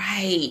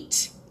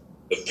 Right.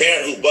 The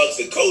parent who bugs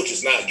the coach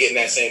is not getting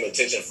that same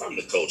attention from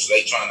the coach.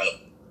 They trying to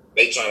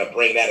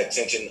bring that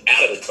attention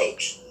out of the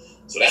coach.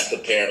 So that's the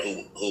parent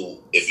who,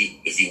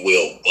 if you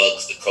will,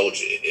 bugs the coach,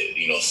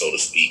 so to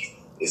speak.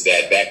 Is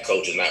that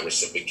coach is not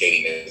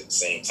reciprocating the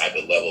same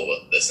level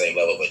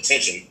of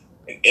attention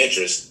and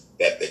interest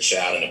that the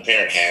child and the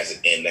parent has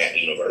in that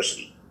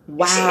university.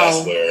 Wow. So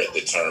that's where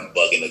the term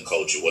bugging the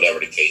coach or whatever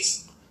the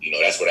case,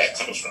 that's where that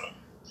comes from.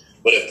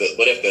 But if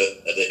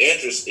the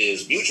interest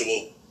is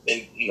mutual,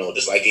 then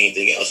just like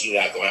anything else, you're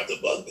not gonna have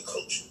to bug the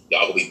coach.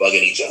 Y'all gonna be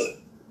bugging each other.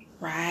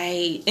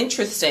 Right.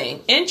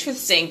 Interesting.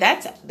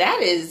 That's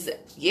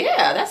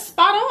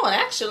spot on,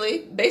 actually,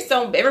 based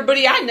on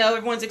everybody I know,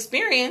 everyone's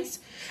experience.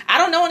 I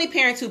don't know any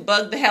parents who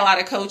bugged the hell out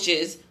of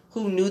coaches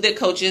who knew that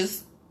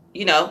coaches,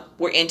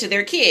 were into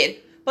their kid.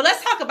 But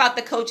let's talk about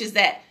the coaches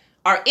that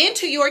are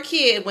into your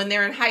kid when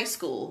they're in high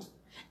school,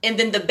 and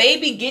then the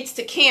baby gets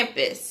to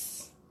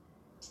campus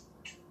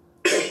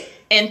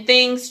and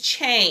things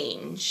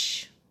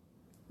change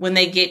when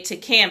they get to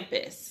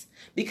campus.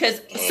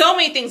 Because so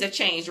many things have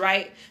changed,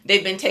 right?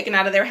 They've been taken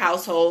out of their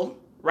household,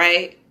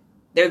 right?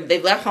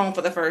 They've left home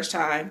for the first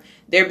time.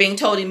 They're being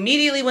told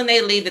immediately when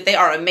they leave that they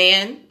are a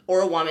man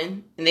or a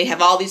woman, and they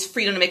have all these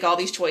freedom to make all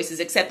these choices,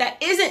 except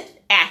that isn't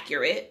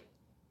accurate,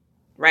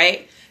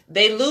 right?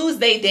 They lose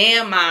their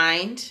damn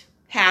mind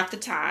half the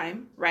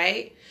time,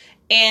 right?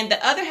 And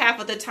the other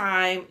half of the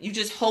time, you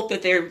just hope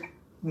that they're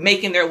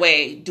making their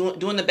way,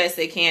 doing the best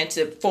they can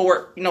to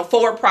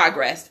forward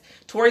progress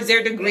towards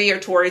their degree or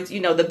towards,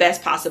 the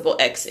best possible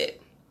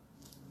exit.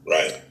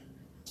 Right.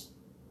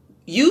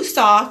 You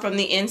saw from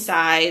the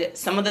inside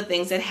some of the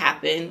things that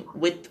happen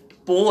with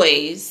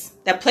boys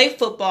that play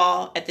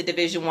football at the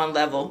Division I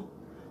level.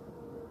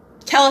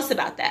 Tell us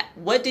about that.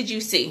 What did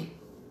you see?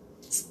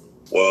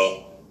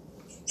 Well,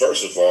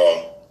 first of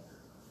all,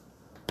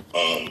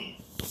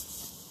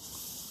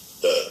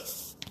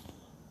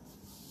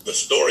 the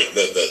story,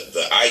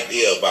 the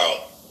idea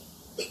about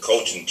the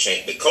coaching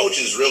change. The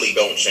coaches really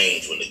don't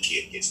change when the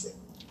kid gets there.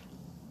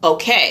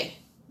 Okay.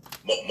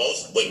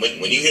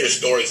 When you hear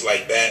stories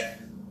like that,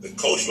 the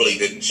coach really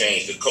didn't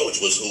change. The coach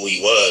was who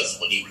he was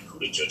when he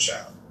recruited your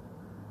child.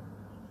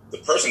 The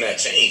person that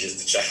changed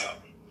is the child.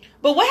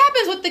 But what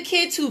happens with the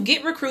kids who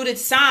get recruited,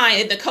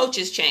 sign, and the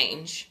coaches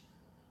change?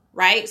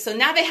 Right? So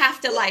now they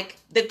have to,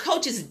 the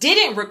coaches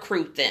didn't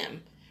recruit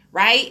them,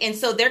 right? And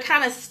so they're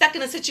kind of stuck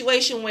in a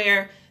situation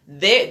where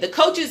the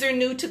coaches are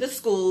new to the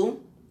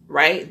school,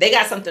 right? They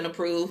got something to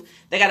prove.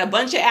 They got a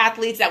bunch of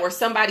athletes that were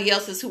somebody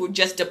else's who were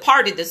just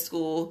departed the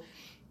school.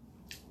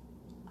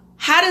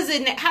 How does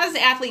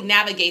the athlete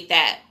navigate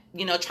that?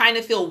 Trying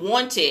to feel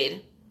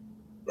wanted.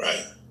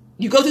 Right.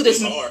 You go through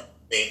this. It's hard.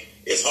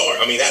 It's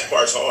hard. I mean, that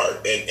part's hard,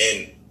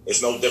 and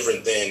it's no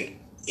different than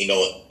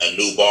a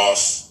new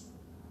boss.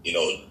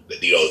 The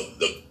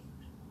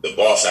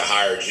boss that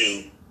hired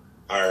you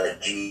when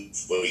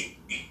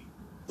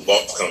the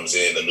boss comes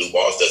in. The new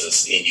boss doesn't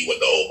see in you what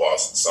the old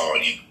boss saw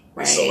in you.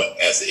 Right. So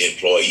as an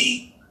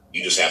employee,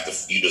 you just got to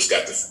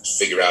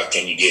figure out,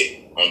 can you get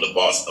on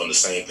the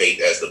same page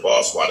as the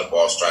boss, while the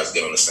boss tries to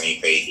get on the same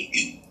page with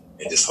you,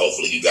 and just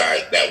hopefully you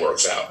guys that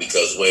works out.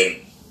 Because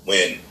when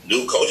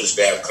new coaching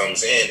staff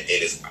comes in,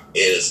 it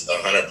is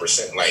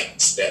 100% like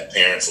step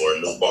parents or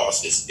a new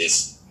boss.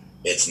 It's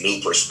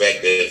new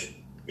perspective.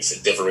 It's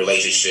a different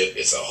relationship.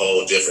 It's a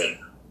whole different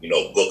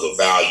book of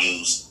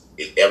values.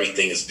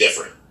 Everything is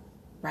different.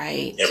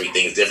 Right.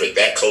 Everything is different.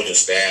 That coaching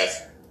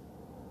staff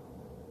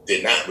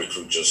did not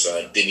recruit your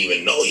son, didn't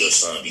even know your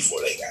son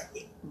before they got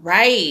there.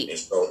 Right. And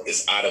so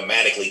it's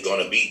automatically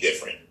going to be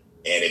different.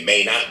 And it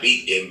may not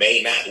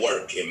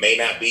work. It may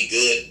not be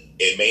good.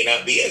 It may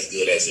not be as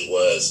good as it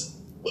was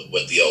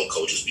with the old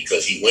coaches,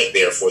 because you went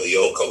there for the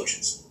old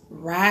coaches.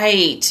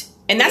 Right.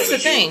 And that's the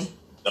thing.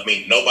 I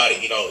mean, nobody,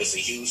 it's a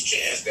huge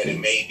chance that it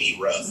may be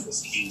rough.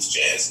 It's a huge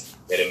chance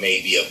that it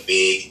may be a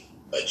big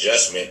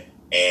adjustment.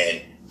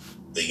 And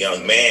the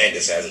young man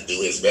just has to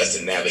do his best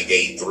to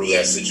navigate through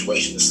that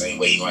situation the same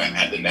way he's going to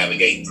have to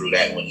navigate through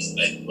that when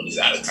he's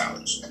out of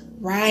college.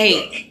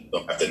 Right. You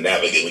don't have to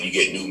navigate when you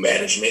get new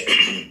management.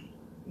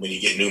 When you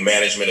get new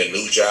management, a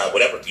new job,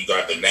 whatever, you're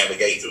going to have to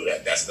navigate through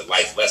that. That's the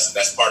life lesson.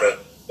 That's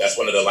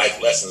one of the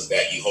life lessons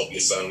that you hope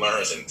your son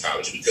learns in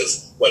college.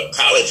 Because what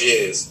college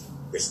is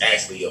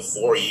actually a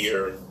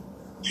 4-year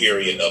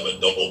period of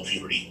adult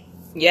puberty.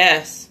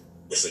 Yes.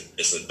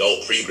 It's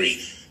adult puberty.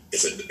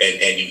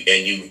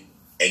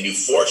 And you're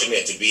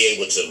fortunate to be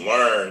able to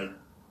learn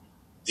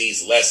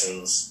these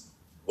lessons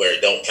where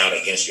it don't count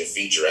against your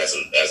future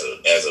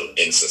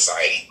in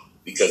society.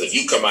 Because if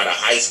you come out of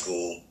high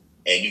school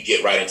and you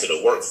get right into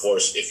the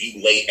workforce, if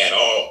you late at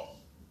all,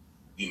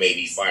 you may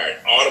be fired.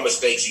 All the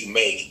mistakes you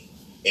make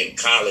in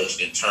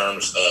college in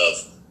terms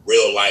of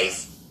real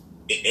life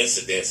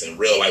incidents and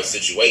real life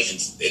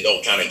situations, they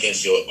don't count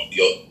against your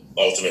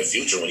ultimate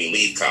future when you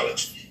leave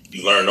college.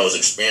 You learn those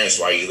experiences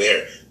while you're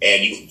there.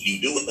 And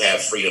you do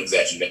have freedoms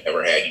that you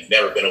never had. You've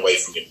never been away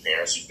from your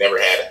parents. You've never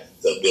had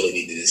the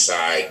ability to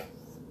decide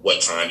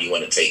what time you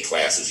want to take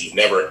classes. You've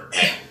never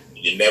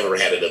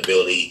had an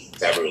ability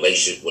to have a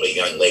relationship with a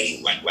young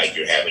lady like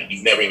you're having.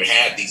 You've never even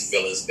had these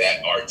feelings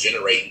that are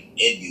generated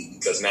in you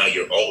because now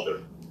you're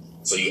older.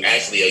 So you're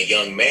actually a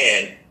young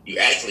man. You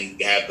actually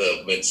have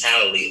the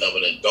mentality of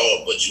an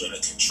adult, but you're in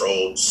a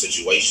controlled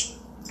situation.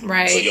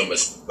 Right. So your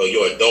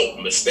adult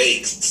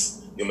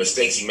mistakes, your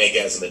mistakes you make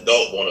as an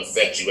adult won't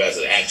affect you as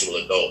an actual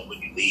adult when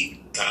you leave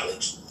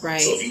college. Right.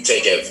 So if you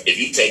take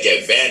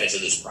advantage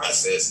of this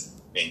process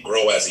and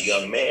grow as a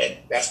young man,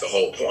 that's the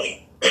whole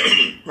point.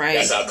 Right.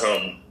 That's how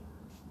come.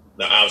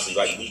 Now, obviously,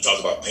 like we talk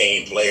about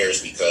paying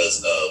players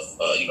because of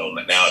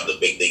now the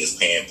big thing is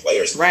paying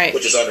players, right?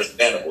 Which is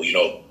understandable.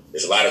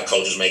 There's a lot of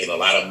coaches making a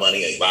lot of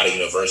money, a lot of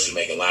universities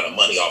making a lot of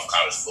money off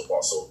college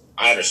football. So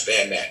I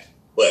understand that,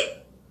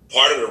 but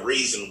part of the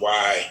reason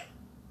why,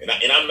 and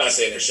I'm not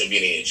saying there shouldn't be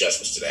any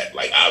adjustments to that.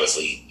 Like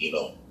obviously,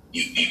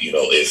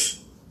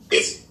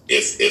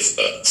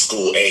 if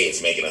school A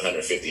is making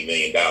 $150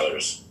 million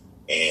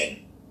and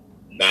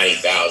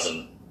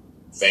 90,000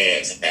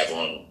 fans have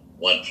on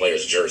one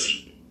player's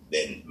jersey,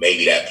 then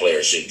maybe that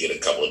player should get a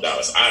couple of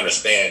dollars. I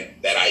understand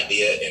that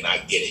idea and I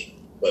get it,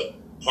 but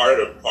part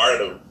of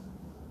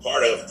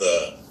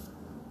the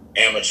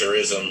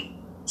amateurism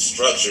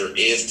structure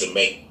is to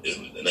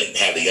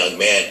have the young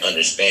man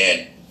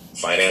understand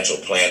financial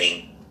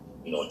planning,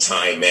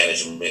 time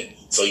management.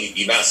 So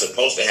you're not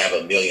supposed to have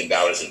 $1 million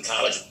in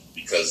college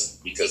because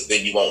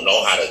then you won't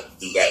know how to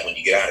do that when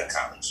you get out of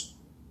college.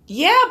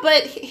 Yeah,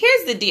 but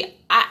here's the deal.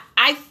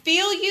 I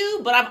feel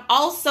you, but I'm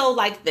also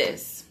like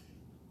this.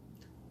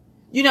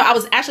 I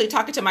was actually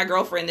talking to my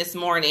girlfriend this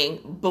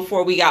morning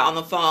before we got on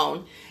the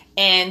phone,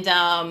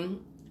 and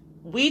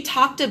we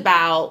talked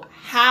about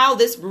how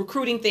this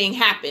recruiting thing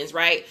happens,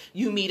 right?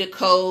 You meet a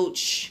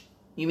coach,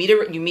 you meet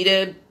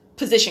a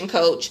position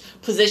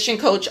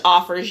coach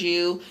offers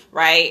you,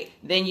 right?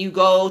 Then you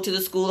go to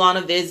the school on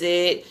a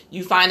visit,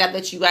 you find out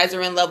that you guys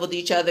are in love with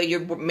each other,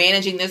 you're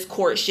managing this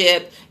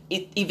courtship.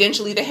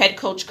 Eventually the head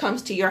coach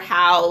comes to your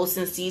house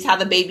and sees how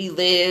the baby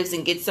lives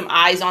and gets some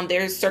eyes on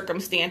their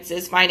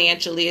circumstances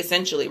financially,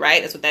 essentially,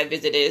 right? That's what that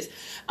visit is.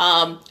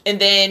 And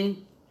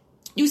then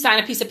you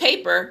sign a piece of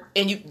paper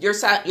and your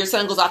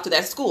son goes off to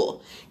that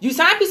school. You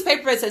sign a piece of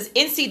paper that says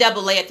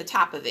NCAA at the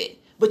top of it,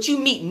 but you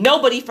meet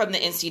nobody from the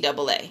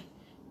NCAA.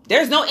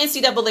 There's no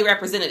NCAA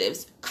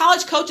representatives.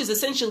 College coaches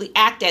essentially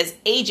act as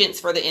agents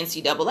for the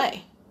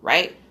NCAA,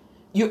 right?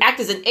 You act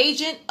as an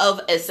agent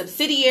of a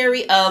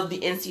subsidiary of the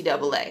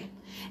NCAA.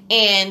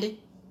 And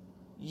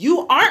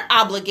you aren't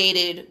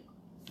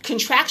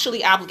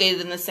contractually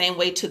obligated in the same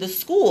way to the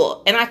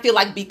school. And I feel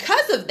like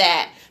because of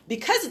that,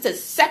 because it's a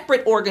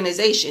separate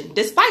organization,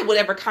 despite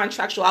whatever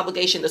contractual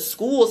obligation the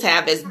schools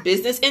have as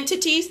business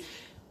entities,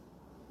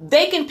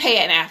 they can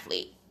pay an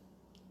athlete.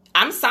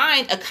 I'm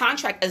signed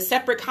a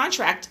separate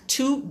contract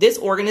to this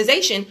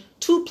organization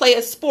to play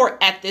a sport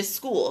at this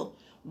school.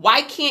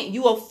 Why can't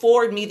you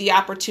afford me the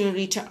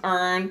opportunity to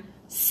earn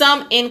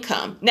some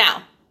income?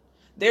 Now,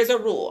 there's a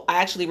rule.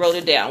 I actually wrote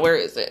it down. Where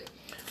is it?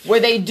 Where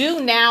they do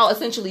now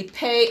essentially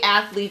pay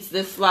athletes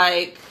this,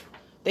 like,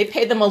 they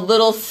pay them a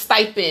little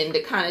stipend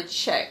to kind of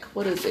check.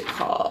 What is it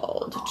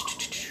called?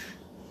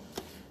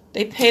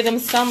 They pay them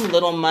some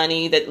little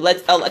money that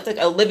lets like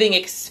a living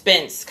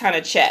expense kind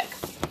of check.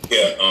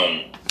 Yeah.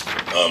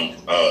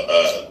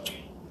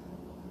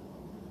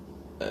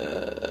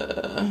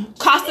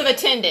 Cost of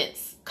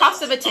attendance.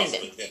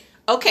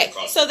 Okay,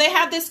 so they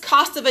have this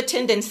cost of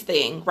attendance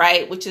thing,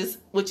 right? Which is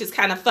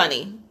kind of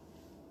funny,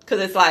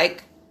 because it's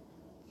like,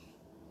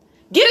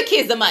 give the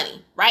kids the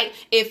money, right?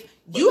 If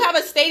you have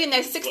a stadium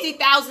that's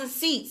 60,000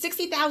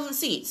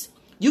 seats,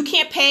 you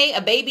can't pay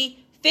a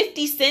baby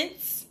 50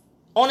 cents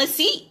on a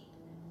seat.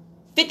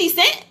 50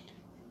 cents.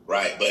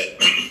 Right, but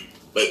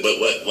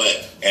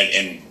what?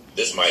 And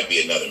this might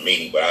be another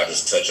meaning, but I'll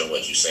just touch on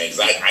what you're saying,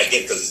 because I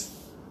get, because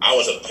I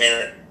was a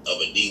parent of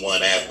a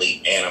D1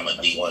 athlete and I'm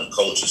a D1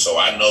 coach, so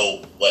I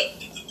know what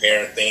the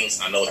parent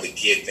thinks, I know what the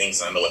kid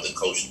thinks, I know what the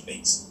coach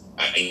thinks.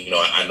 I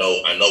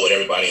know what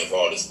everybody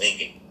involved is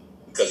thinking,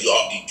 because you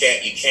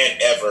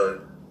can't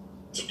ever,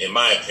 in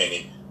my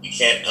opinion, you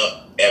can't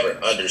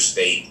ever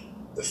understate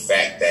the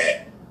fact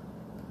that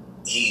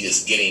he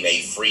is getting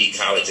a free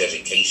college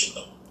education,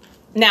 though.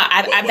 Now,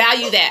 I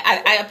value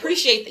that. I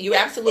appreciate that. You're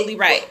absolutely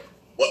right.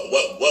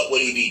 What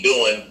would he be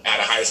doing out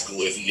of high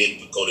school if he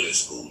didn't go to this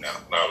school now?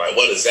 Now, like,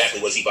 what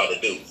exactly was he about to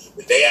do?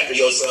 The day after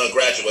your son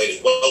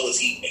graduated, what would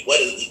he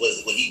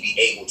be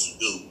able to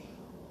do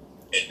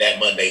that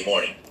Monday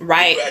morning?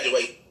 Right.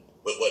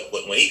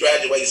 When he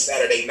graduates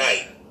Saturday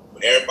night,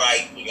 when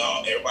everybody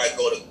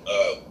go to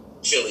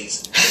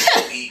Chili's,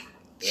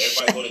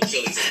 everybody go to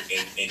Chili's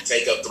and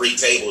take up 3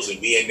 tables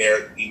and be in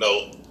there,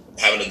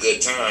 having a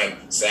good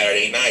time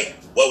Saturday night.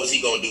 What was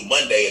he going to do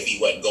Monday if he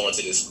wasn't going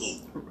to this school?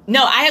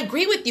 No, I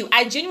agree with you.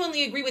 I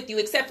genuinely agree with you,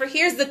 except for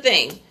here's the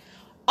thing.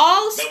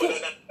 All school...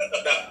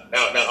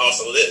 Now,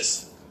 also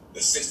this.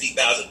 The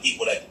 60,000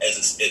 people that at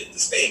the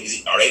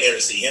stadium, are they there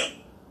to see him?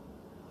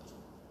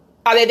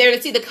 Are they there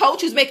to see the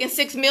coach who's making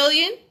 $6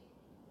 million?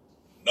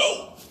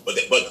 No, but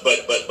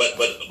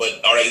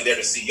are they there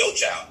to see your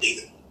child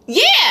either?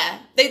 Yeah,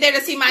 they're there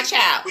to see my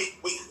child.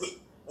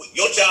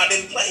 Your child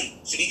didn't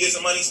play. Should he get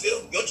some money still?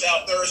 Your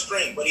child third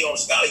string, but he on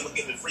scholarship would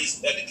get the free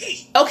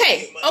education.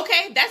 Okay,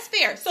 that's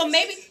fair. So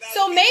maybe with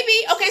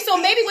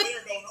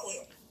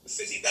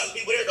 60,000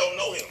 people there don't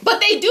know him. But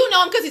they do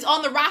know him because he's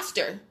on the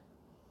roster.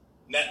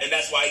 And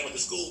that's why he went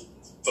to school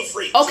for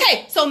free.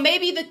 Okay, so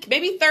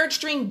maybe third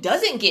string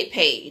doesn't get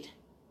paid.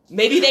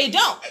 Maybe they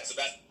don't.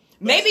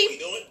 Maybe.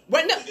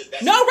 Right.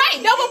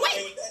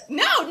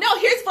 No.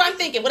 Here's what I'm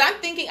thinking. I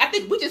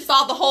think we just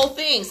solved the whole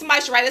thing.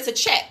 Somebody should write us a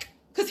check.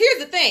 Because here's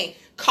the thing: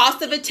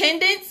 cost of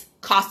attendance,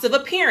 cost of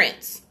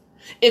appearance.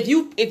 If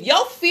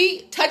your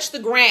feet touch the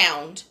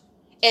ground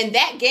and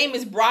that game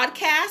is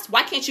broadcast,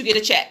 why can't you get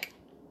a check?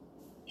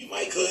 You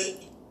might could.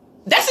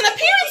 That's an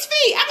appearance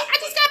fee. I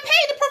just got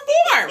paid to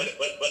perform.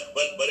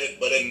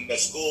 But in the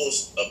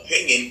school's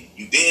opinion,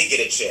 you did get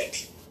a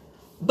check.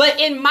 But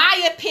in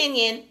my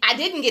opinion, I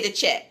didn't get a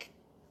check,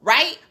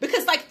 right?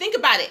 Because, like, think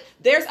about it.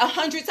 There's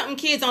 100-something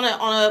kids on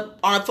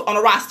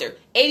a roster.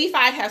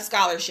 85 have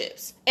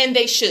scholarships, and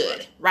they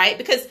should, right?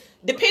 Because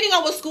depending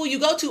on what school you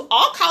go to,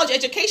 all college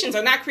educations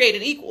are not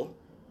created equal.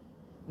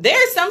 There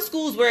are some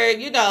schools where,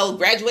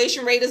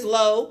 graduation rate is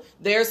low.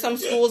 There are some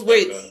schools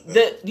where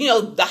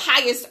the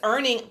highest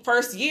earning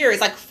first year is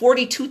like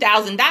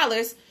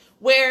 $42,000,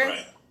 where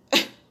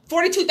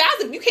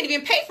 $42,000 you can't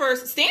even pay for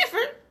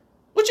Stanford.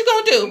 What you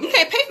gonna do? You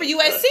can't pay for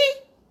USC.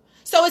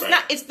 So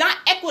it's not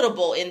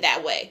equitable in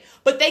that way.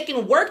 But they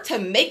can work to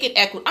make it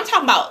equitable. I'm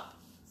talking about,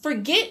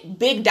 forget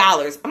big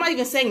dollars. I'm not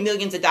even saying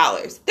millions of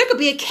dollars. There could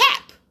be a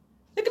cap.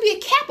 There could be a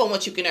cap on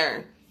what you can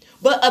earn.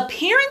 But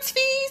appearance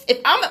fees,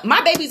 if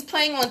my baby's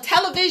playing on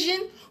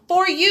television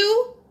for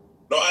you.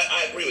 No,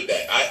 I agree with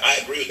that. I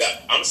agree with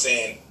that. I'm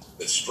saying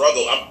the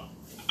struggle.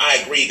 I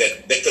agree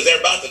that because they're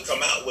about to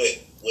come out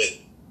with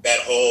that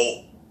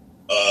whole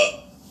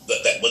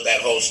that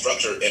whole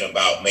structure in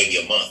about maybe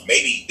a month,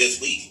 maybe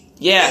this week.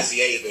 Yeah, the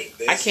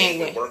NCAA has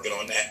been working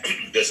on that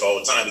this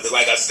whole time, because,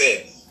 like I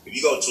said, if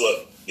you go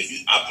to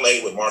I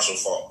played with Marshall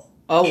Faulk.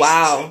 Oh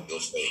wow!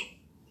 State,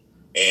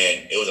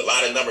 and it was a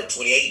lot of number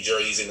 28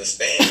 jerseys in the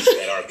stands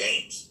at our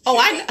games.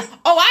 I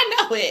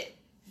know it.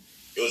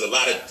 It was a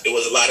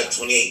lot of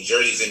 28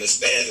 jerseys in the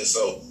stands, and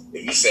so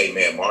if you say,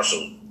 man,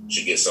 Marshall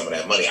should get some of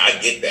that money, I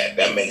get that.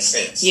 That makes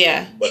sense.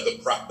 Yeah. But the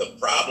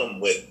problem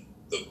with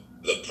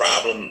the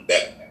problem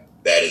that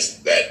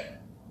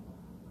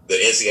the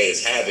NCAA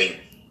is having,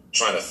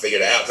 trying to figure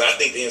that out, because I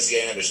think the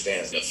NCAA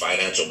understands the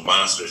financial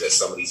monsters that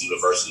some of these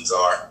universities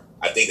are.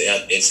 I think the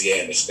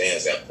NCAA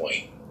understands that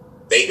point.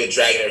 they've been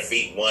dragging their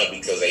feet, one,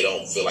 because they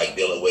don't feel like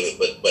dealing with it.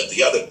 But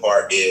the other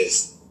part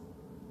is,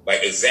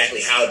 like,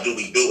 exactly how do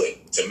we do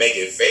it to make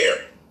it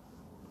fair?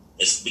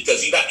 It's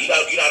because you not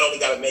only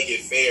got to make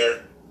it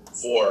fair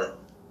for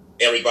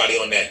everybody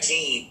on that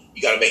team,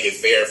 you got to make it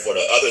fair for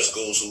the other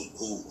schools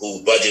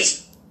who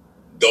budgets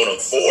don't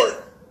afford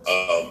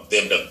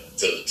them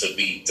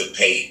to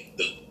pay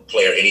the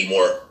player any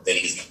more than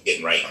he's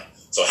getting right now.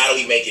 So how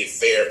do we make it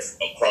fair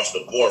across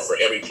the board for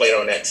every player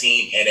on that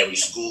team and every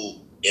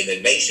school in the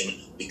nation?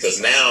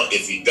 Because now,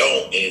 if you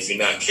don't, and if you're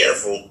not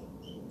careful,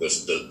 the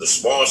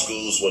small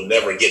schools will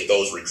never get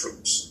those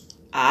recruits.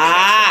 Okay.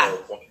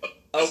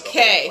 That's the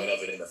whole point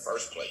of it in the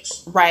first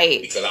place,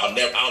 right? Because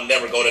I'll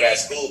never go to that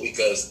school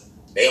because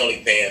they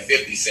only paying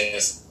 50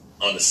 cents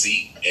on the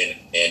seat,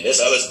 and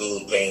this other school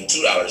is paying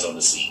 $2 on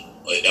the seat.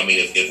 I mean,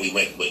 if we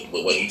went with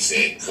what you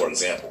said, for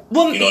example,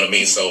 you know what I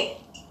mean. So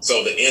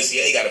the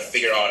NCAA got to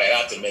figure all that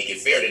out to make it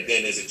fair. And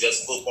then, is it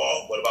just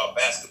football? What about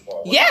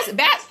basketball? Yes,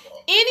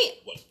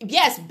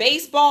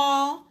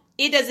 baseball.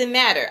 It doesn't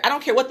matter. I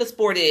don't care what the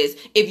sport is.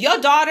 If your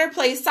daughter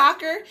plays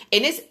soccer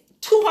and it's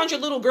 200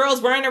 little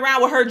girls running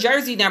around with her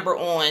jersey number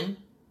on,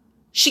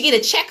 she get a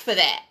check for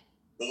that.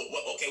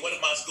 Okay, what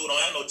if my school don't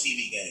have no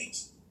TV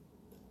games?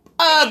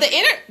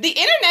 The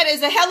internet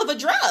is a hell of a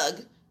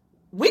drug.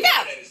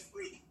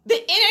 The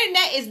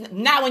internet is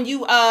not when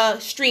you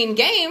stream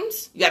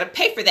games. You got to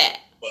pay for that.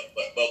 But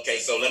okay,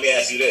 so let me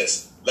ask you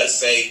this. Let's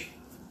say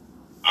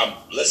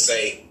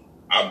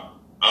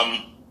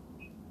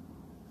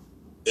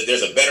that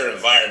there's a better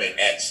environment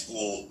at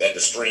school, at the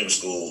stream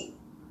school,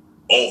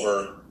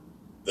 over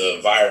the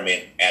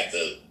environment at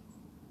the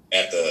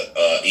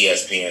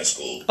ESPN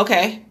school.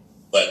 Okay.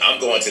 But I'm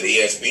going to the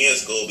ESPN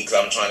school because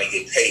I'm trying to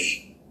get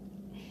paid.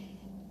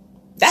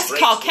 That's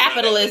called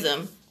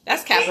capitalism.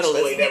 That's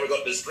capitalism.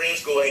 The stream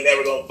school ain't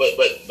never going. But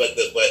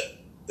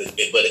the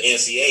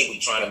NCAA, we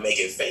trying to make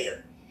it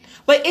fair.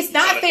 But it's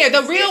not fair.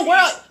 The real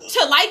world,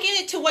 to liken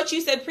it to what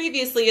you said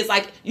previously, is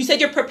like you said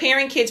you're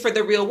preparing kids for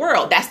the real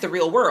world. That's the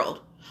real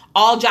world.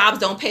 All jobs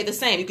don't pay the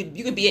same. You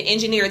could be an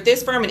engineer at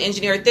this firm, an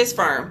engineer at this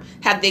firm,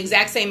 have the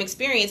exact same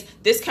experience.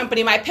 This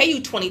company might pay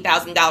you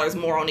 $20,000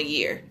 more on a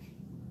year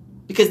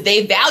because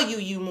they value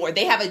you more.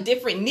 They have a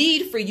different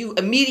need for you,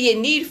 immediate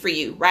need for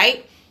you,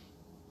 right?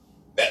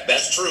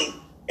 That's true,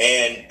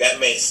 and that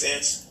makes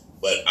sense.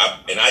 But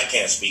I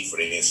can't speak for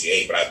the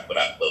NCAA, but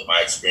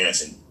my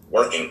experience in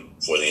working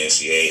for the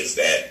NCAA is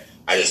that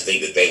I just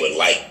think that they would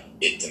like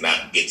it to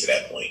not get to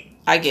that point.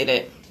 I get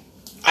it.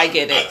 I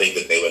think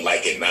that they would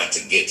like it not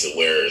to get to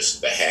where it's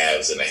the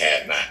haves and the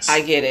have-nots.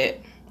 I get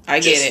it. I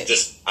get it.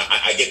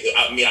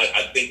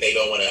 I think they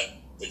don't want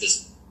to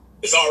just.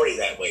 It's already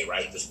that way,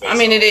 right?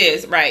 It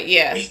is right.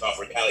 Yeah. Based off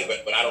reality,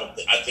 but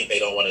I think they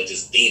don't want to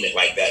just deem it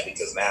like that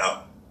because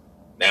now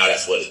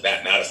that's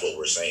what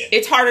we're saying.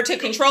 It's harder to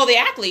control the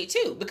athlete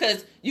too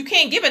because you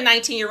can't give a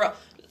 19-year-old.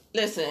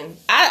 Listen,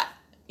 I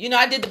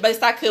did the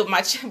best I could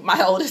with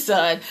my oldest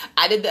son.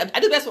 I do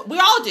the best. We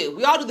all do.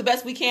 We all do the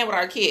best we can with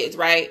our kids,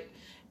 right?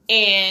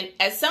 And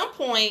at some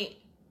point,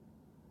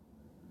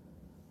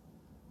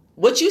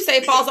 what you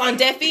say falls on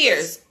deaf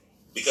ears.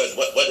 Because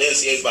what the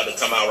NCAA is about to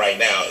come out right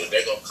now is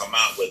they're going to come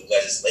out with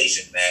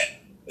legislation that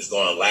is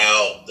going to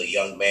allow the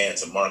young man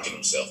to market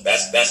himself.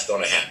 That's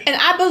going to happen. And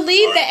I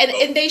believe that,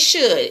 and they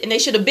should. And they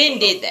should have been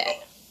did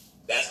that.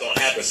 That's going to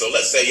happen. So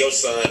let's say your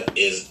son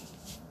is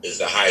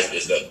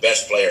the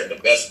best player, the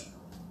best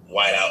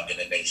wideout in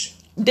the nation.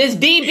 This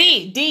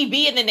DB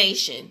in the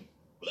nation.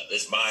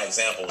 It's my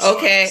example. So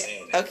okay.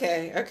 I'm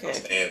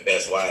saying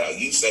best wideout.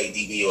 You say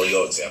DB or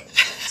your example.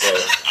 So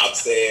I'm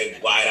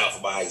saying wideout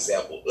for my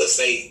example. Let's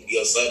say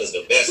your son is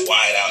the best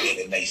wideout in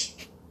the nation,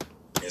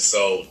 and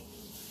so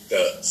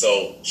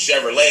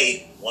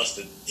Chevrolet wants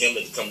him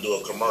to come do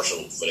a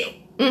commercial for them,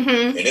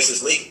 and this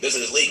is legal.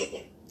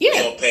 Yeah,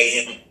 they don't pay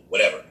him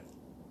whatever,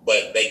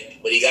 but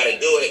he got to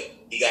do it.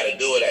 He got to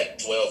do it at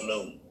 12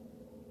 noon.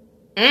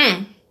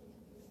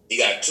 He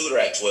got to tutor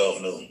at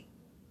 12 noon.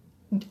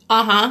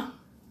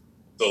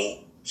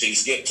 So, should he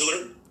skip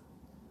tutor?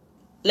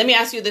 Let me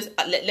ask you this.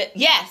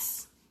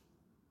 Yes.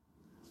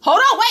 Hold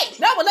on, wait.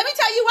 No, but let me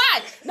tell you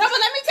why. I'm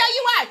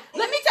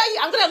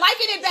going to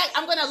liken it back.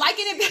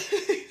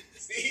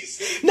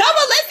 No,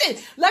 but listen.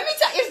 Let me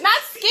tell you.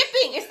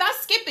 It's not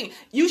skipping.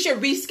 You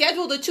should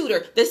reschedule the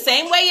tutor. The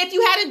same way if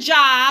you had a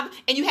job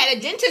and you had a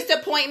dentist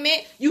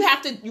appointment, you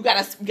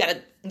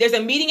gotta, there's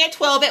a meeting at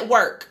 12 at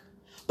work.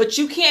 But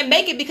you can't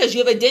make it because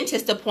you have a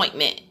dentist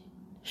appointment.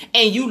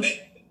 And you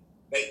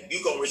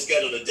gonna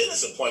reschedule the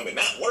dentist appointment,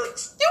 not work.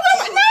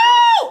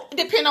 No!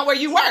 Depending on where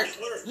you work.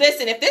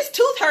 Listen, if this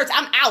tooth hurts,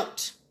 I'm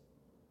out.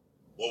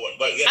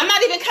 I'm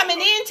not even coming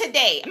in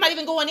today. I'm not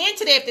even going in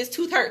today if this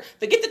tooth hurts.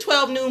 Forget the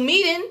 12 noon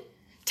meeting.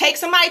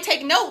 Take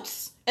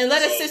notes and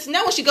let us sis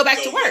know when she go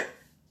back to work.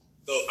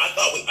 So I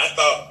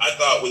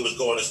thought we was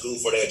going to school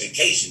for the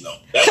education though.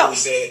 That's what we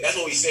said.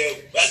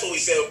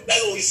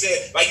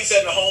 Like you said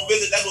in the home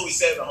visit, that's what we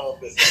said in the home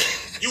visit.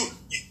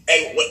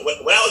 Hey, when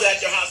I was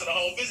at your house in the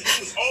home visit,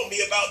 you was on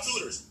me about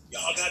tutors.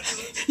 Y'all got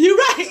tutors? You're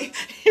right.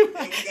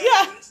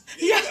 Yeah.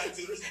 You got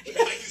tutors. But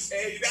now you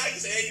saying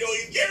you don't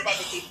even care about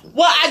the tutor.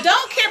 Well, I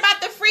don't care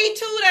about the free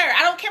tutor.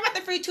 I don't care about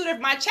the free tutor if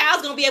my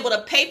child's going to be able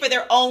to pay for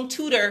their own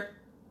tutor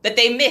that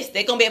they missed.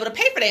 They're going to be able to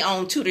pay for their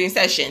own tutoring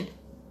session.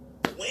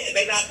 When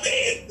they not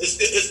paying, it's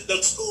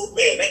the school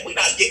paying. We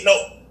not getting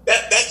no.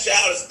 That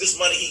child is this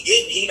money he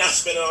getting. He not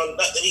spending on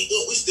nothing.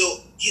 He's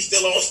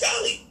still on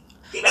Scally.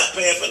 He not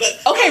paying for nothing.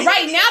 Okay,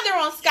 right now they're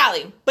on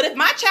Scally. But if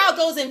my child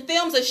goes and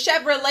films a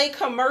Chevrolet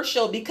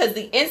commercial because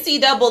the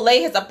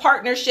NCAA has a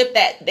partnership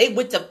that they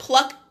went to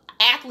pluck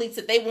athletes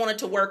that they wanted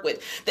to work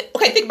with.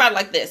 Okay, think about it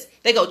like this.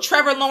 They go,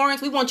 Trevor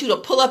Lawrence, we want you to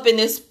pull up in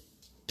this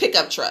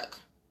pickup truck.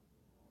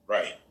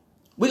 Right.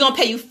 We're gonna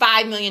pay you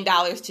 $5 million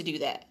to do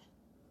that.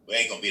 It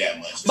ain't gonna be that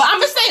much. But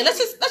I'm just saying, let's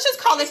just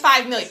call it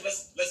 $5 million.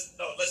 Let's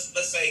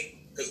say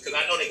because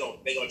I know they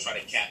gonna try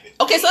to cap it.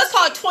 Okay, so let's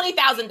call it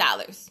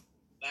 $20,000.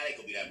 Nah, it ain't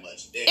gonna be that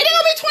much. It ain't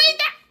gonna be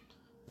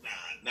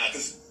 $20,000. Nah,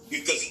 because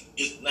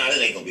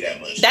it ain't gonna be that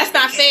much. That's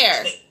not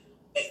fair.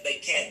 They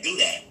can't do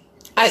that.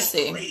 I That's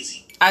see.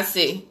 Crazy. I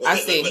see. I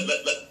mean,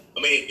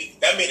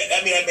 that mean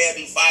that man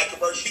do 5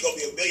 commercials. He gonna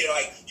be a millionaire.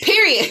 Like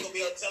period. He gonna be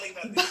able to tell him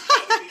nothing.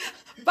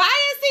 Bye,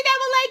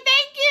 NCAA.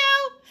 Thank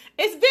you.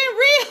 It's been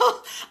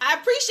real.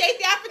 I appreciate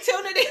the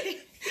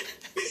opportunity.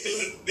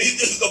 These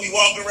dudes gonna be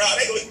walking around.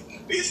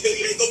 These dudes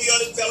ain't gonna be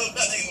able to tell him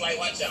nothing. Like,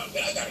 watch out,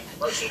 man. I got a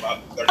commercial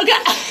about 30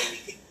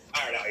 minutes.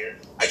 Tired out here.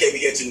 I can't be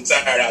getting too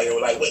tired out here.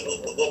 Like,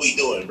 what we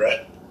doing,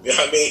 bruh? You know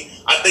what I mean?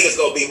 I think it's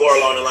gonna be more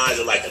along the lines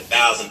of like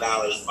 $1,000,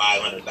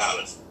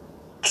 $500.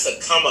 That's a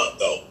come up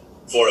though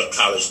for a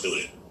college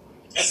student.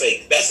 That's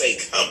a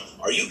come.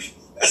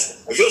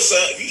 If your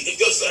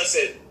son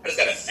said I just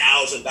got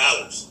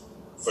 $1,000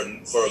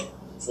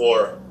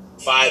 for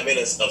 5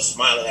 minutes of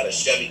smiling at a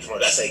Chevy commercial,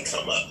 that's a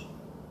come up.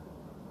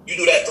 You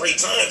do that 3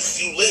 times,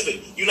 you live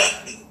it. You're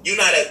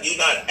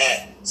not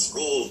at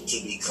school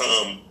to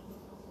become.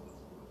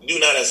 You're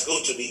not at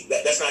school to be.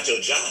 That's not your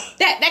job.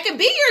 That could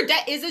be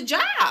that is a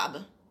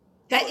job.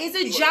 That is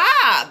a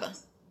job.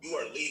 You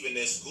are leaving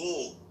this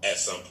school at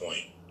some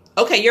point.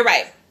 Okay, you're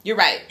right. You're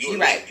right. You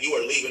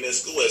are leaving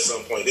this school at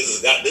some point. This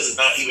is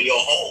not even your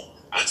home.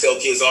 I tell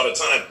kids all the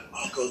time,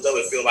 "Oh, Coach Dubb,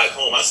 it feel like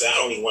home." I say, "I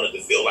don't even want it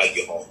to feel like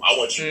your home. I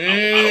want you.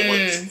 I don't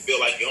want it to feel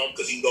like your home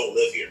because you don't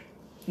live here."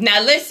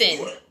 Now listen,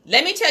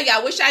 let me tell you,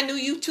 I wish I knew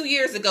you 2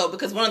 years ago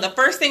because one of the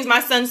first things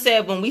my son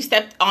said when we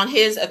stepped on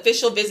his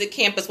official visit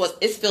campus was,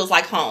 "It feels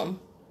like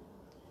home."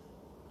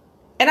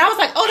 And I was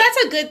like, "Oh,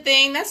 that's a good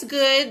thing. That's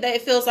good that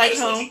it feels like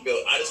home."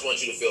 I just want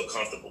you to feel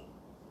comfortable.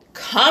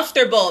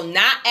 Comfortable,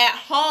 not at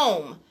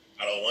home.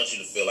 I don't want you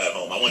to feel at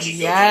home. I want you to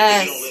feel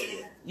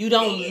comfortable. You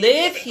don't live here. You don't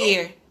live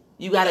here.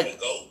 You gotta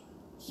go.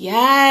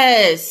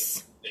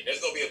 Yes. There's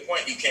gonna be a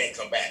point you can't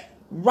come back.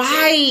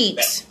 Right.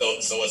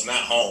 So it's not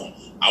home.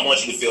 I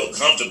want you to feel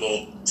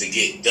comfortable to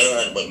get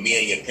done what me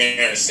and your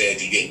parents said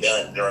you get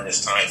done during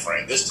this time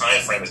frame. This time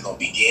frame is going to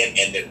begin,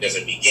 and there's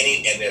a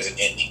beginning and there's an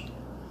ending.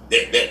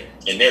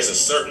 And there's a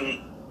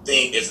certain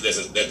thing. There's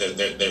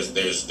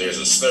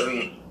a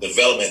certain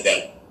development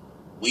that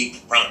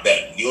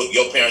that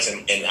your parents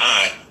and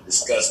I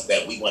discussed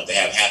that we want to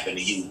have happen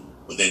to you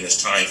within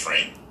this time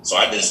frame. So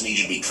I just need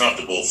you to be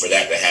comfortable for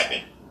that to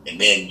happen, and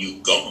then you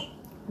go.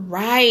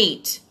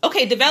 Right.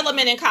 Okay,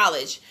 development in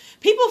college.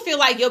 People feel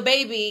like your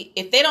baby,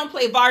 if they don't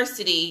play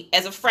varsity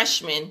as a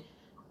freshman,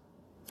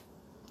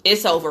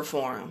 it's over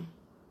for them.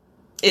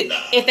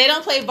 If they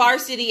don't play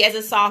varsity as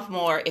a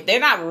sophomore, if they're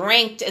not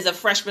ranked as a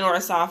freshman or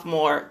a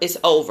sophomore, it's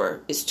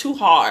over. It's too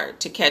hard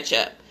to catch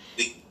up.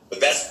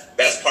 But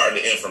that's part of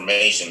the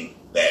information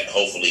that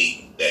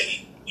hopefully that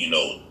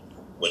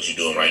what you're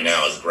doing right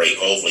now is great.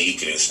 Hopefully you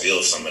can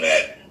instill some of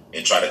that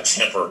and try to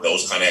temper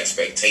those kind of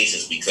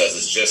expectations because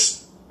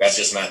that's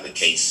just not the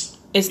case.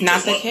 It's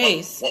not the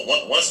case.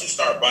 Once you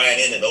start buying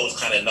into those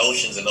kind of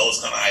notions and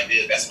those kind of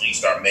ideas, that's when you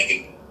start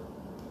making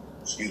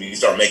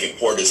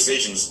poor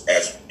decisions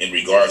as in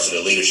regards to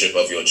the leadership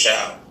of your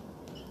child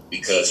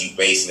because you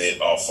basing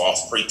it off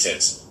false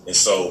pretense. And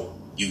so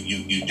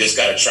you just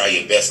got to try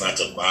your best not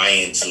to buy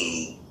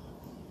into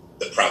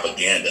the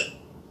propaganda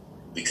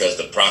because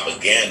the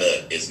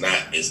propaganda is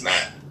not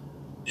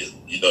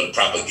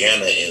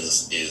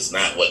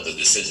what the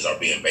decisions are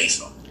being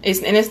based on.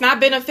 It's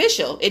not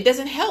beneficial. It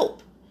doesn't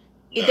help.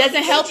 It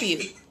doesn't help you.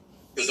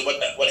 Because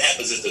what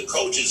happens is the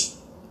coaches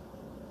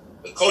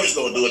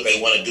gonna do what they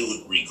want to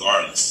do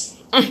regardless.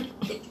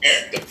 The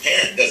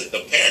parent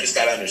just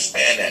gotta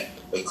understand that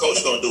the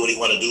coach gonna do what he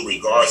want to do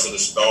regardless of the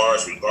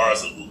stars,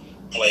 regardless of who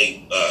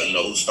play,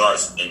 who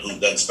starts and who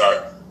doesn't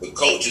start. The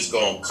coach is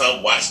gonna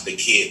come watch the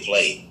kid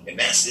play, and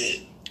that's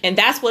it. And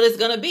that's what it's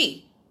gonna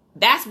be.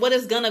 That's what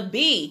it's gonna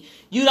be.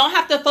 You don't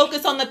have to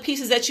focus on the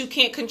pieces that you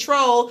can't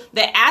control.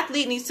 The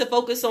athlete needs to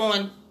focus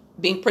on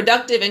being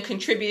productive and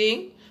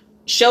contributing,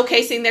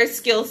 showcasing their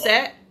skill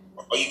set.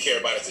 All you care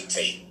about is the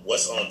tape.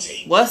 What's on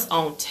tape? What's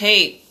on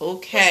tape?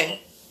 Okay.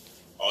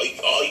 All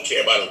you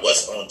care about is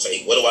what's on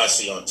tape. What do I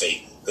see on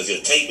tape? Because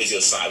your tape is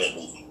your silent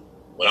movie.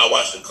 When I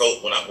watch the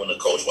coach, when the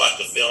coach watched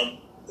the film,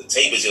 the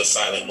tape is your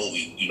silent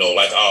movie.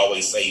 Like I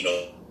always say, in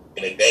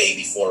the day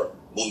before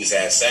movies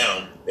had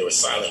sound, there were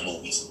silent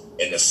movies.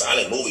 and the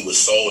silent movie was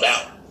sold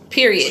out.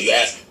 Period. So you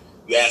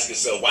ask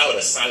yourself, why would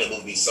a silent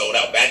movie be sold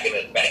out? Back in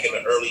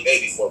the early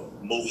days, before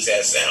movies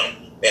had sound,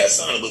 they had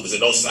silent movies,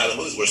 and those silent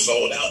movies were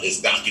sold out. It's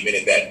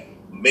documented that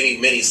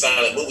many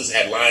silent movies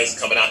had lines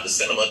coming out the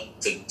cinema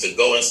to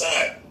go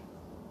inside.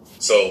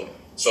 So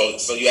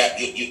you ask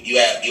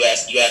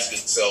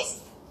yourself,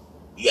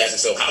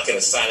 how can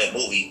a silent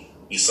movie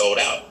be sold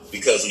out?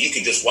 Because you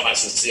can just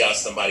watch and see how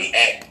somebody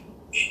act,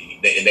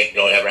 and they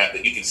don't ever have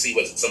to. You can see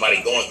what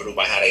somebody going through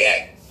by how they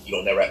act. You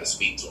don't never have to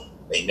speak to them.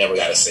 They never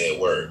got to say a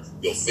word.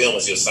 Your film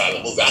is your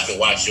silent movie. I can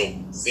watch your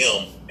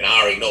film, and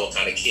I already know what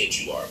kind of kid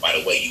you are by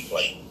the way you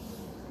play.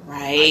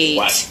 Right.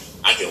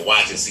 I can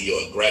watch and see your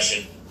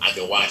aggression. I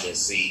can watch and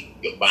see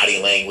your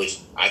body language.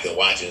 I can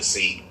watch and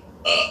see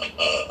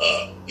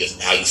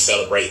how you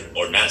celebrate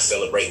or not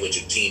celebrate with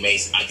your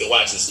teammates. I can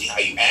watch and see how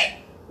you act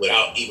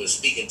without even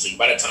speaking to you.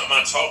 By the time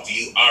I talk to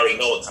you, I already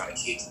know what kind of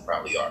kid you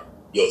probably are.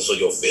 So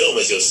your film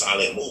is your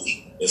silent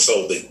movie, and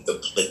so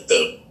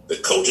the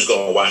coach is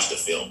going to watch the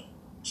film.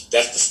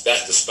 That's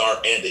the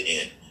start and the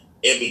end.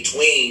 In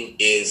between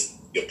is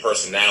your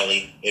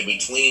personality. In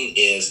between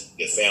is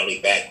your family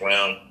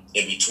background.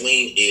 In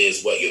between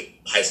is what your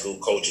high school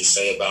coaches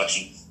say about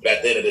you. But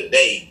at the end of the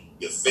day,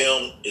 your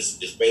film is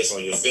based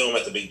on your film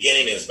at the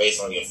beginning, and it's based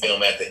on your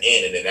film at the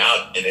end, and then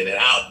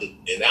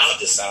I'll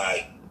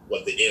decide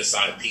what the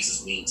inside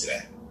pieces mean to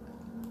that.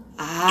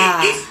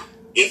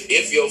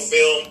 If your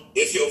film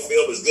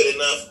is good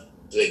enough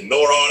to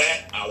ignore all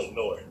that, I'll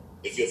ignore it.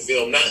 If your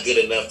film not good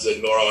enough to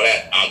ignore all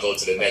that, I'll go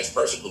to the next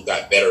person who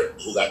got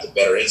the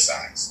better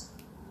insides.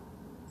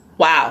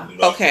 Wow. You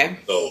know? Okay.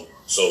 So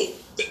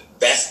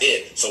that's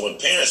it. So when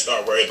parents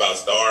start worrying about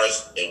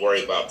stars and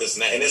worry about this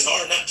and that, and it's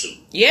hard not to.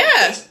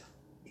 Yeah.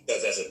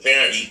 Because as a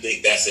parent, you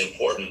think that's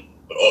important,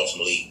 but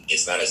ultimately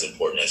it's not as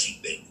important as you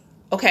think.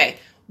 Okay.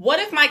 What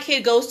if my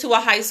kid goes to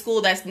a high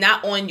school that's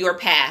not on your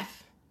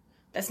path?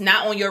 That's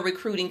not on your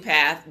recruiting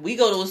path. We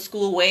go to a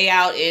school way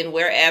out in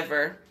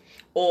wherever,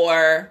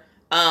 or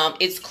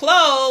it's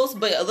close,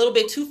 but a little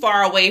bit too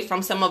far away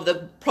from some of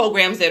the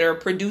programs that are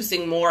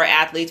producing more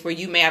athletes where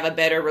you may have a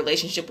better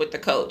relationship with the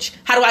coach.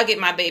 How do I get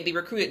my baby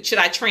recruited? Should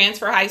I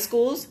transfer high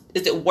schools?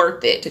 Is it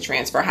worth it to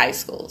transfer high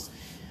schools?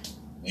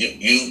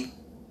 I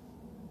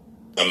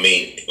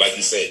mean, like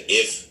you said,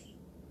 if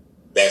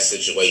that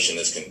situation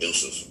is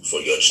conducive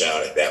for your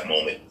child at that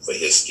moment, for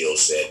his skill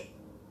set,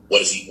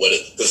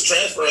 because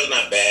transfer is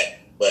not bad,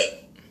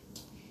 but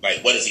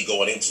like, what is he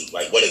going into?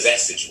 Like, what is that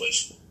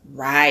situation?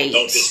 Right.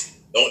 Don't just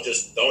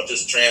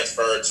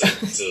transfer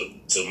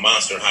to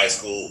Monster High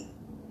School,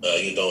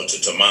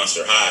 to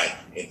Monster High,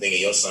 and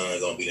thinking your son is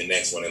going to be the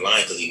next one in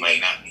line, because he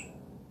might not be.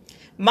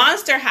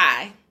 Monster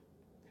High.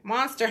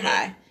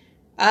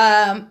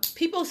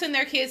 People send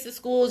their kids to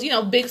schools,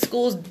 big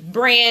schools,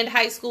 brand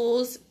high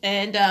schools,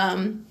 and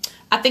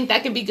I think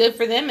that can be good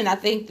for them. And I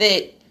think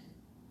that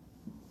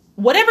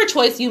whatever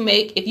choice you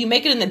make, if you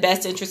make it in the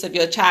best interest of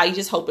your child, you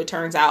just hope it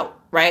turns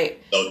out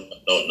right. No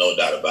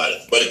doubt about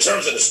it. But in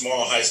terms of the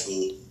small high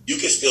school, you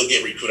can still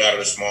get recruited out of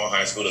the small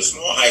high school. The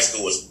small high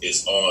school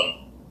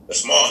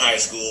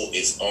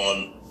is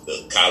on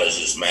the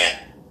college's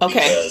map. Okay.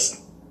 Because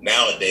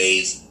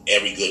nowadays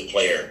every good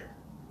player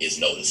is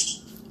noticed.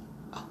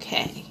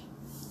 Okay.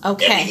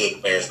 Every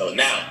good player is noticed.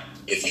 Now,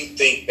 if you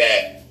think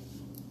that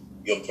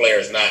your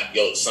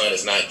son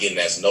is not getting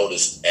as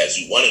noticed as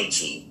you want him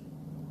to,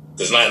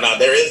 because now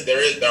there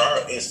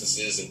are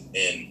instances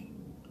in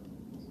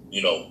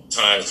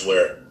times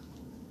where,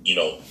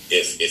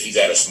 if he's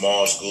at a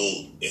small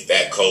school, if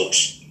that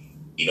coach,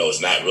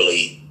 is not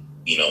really,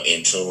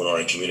 in tune or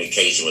in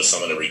communication with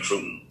some of the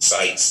recruiting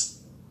sites,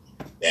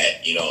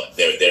 that,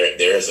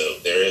 there is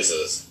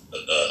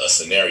a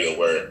scenario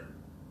where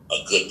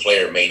a good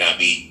player may not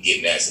be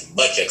getting as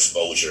much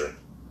exposure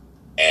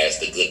as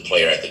the good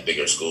player at the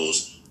bigger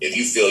schools. If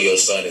you feel your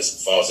son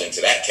falls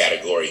into that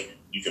category,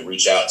 you can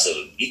reach out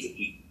to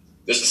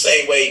just the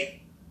same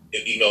way.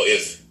 If you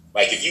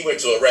went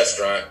to a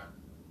restaurant,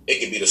 it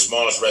could be the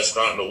smallest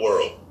restaurant in the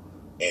world,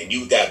 and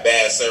you got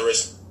bad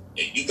service,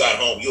 and you got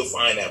home, you'll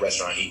find that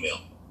restaurant email.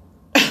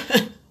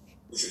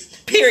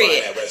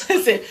 Period.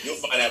 You'll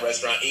find that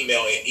restaurant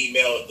email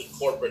the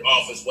corporate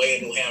office way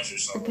in New Hampshire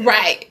somewhere.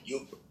 Right.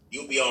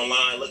 You'll be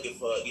online looking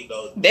for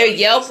their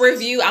Yelp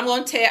review. I'm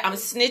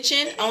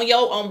snitching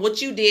on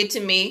what you did to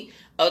me.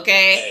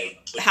 Okay.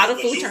 How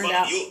the food turned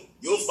out.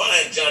 You'll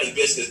find Johnny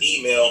Biscuit's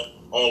email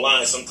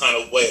online some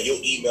kind of way.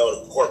 You'll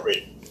email the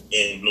corporate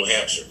in New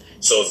Hampshire.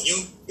 So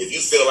if you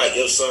feel like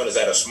your son is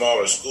at a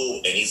smaller school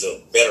and he's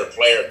a better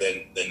player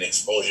than the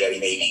exposure that he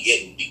may be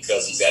getting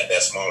because he's at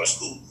that smaller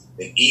school,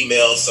 then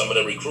email some of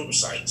the recruiting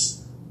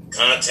sites.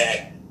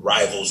 Contact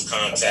Rivals,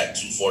 contact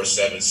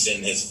 247,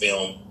 send his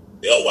film.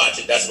 They'll watch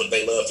it. That's what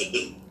they love to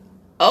do.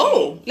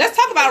 Oh, let's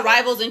talk about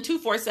Rivals and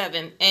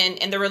 247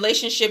 and the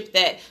relationship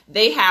that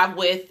they have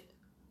with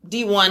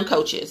D1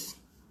 coaches.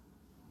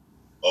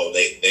 Oh,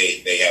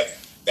 they have.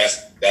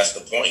 That's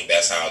the point.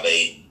 That's how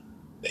they.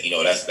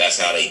 That's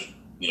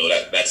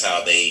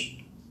how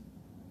they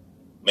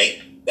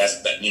make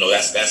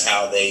that's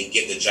how they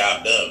get the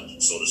job done,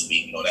 so to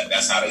speak.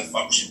 That's how they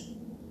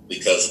function,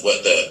 because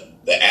what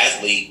the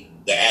athlete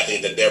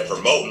that they're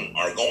promoting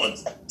are going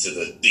to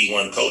the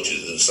D1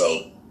 coaches, and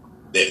so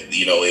that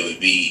it would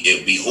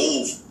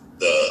behoove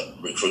the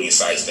recruiting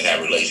sites to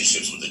have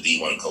relationships with the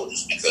D1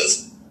 coaches,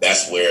 because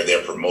that's where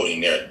they're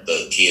promoting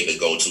the kid to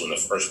go to in the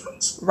first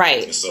place.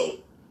 Right. And so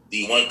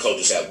D1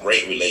 coaches have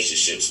great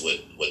relationships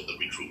with the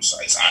recruit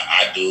sites.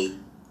 I do,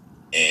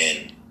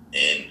 and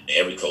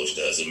every coach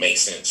does. It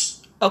makes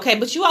sense. Okay,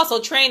 but you also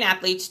train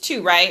athletes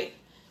too, right?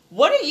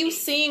 What are you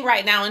seeing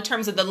right now in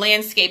terms of the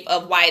landscape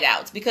of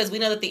wideouts? Because we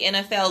know that the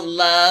NFL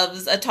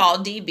loves a tall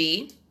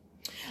DB,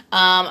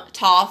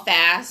 tall,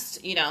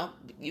 fast. You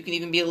can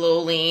even be a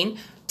little lean.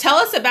 Tell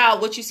us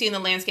about what you see in the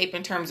landscape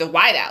in terms of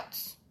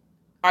wideouts.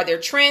 Are there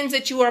trends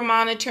that you are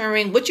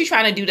monitoring? What you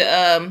trying to do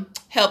to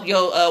help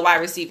your wide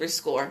receivers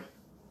score?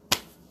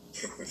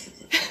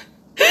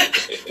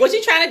 What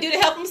you trying to do to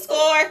help them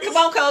score? Come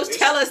on, coach.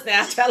 Tell us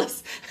now. Tell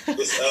us.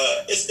 It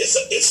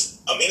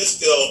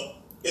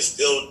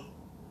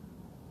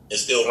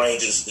still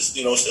ranges. It's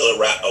still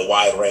a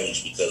wide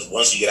range, because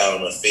once you get out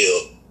on the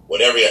field,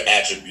 whatever your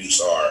attributes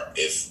are,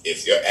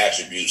 if your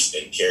attributes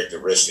and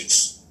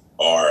characteristics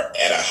are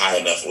at a high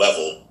enough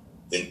level,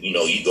 then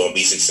you're gonna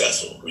be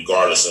successful,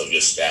 regardless of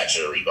your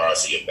stature,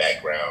 regardless of your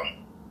background.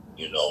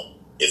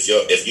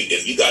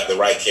 If you got the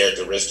right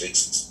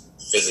characteristics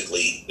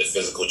physically, the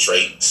physical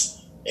traits,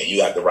 and you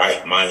got the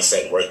right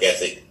mindset, work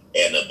ethic,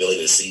 and the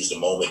ability to seize the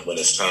moment when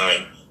it's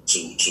time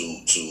to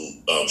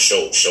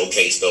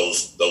showcase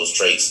those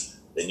traits,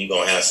 then you're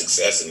gonna have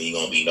success, and you're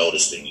gonna be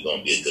noticed, and you're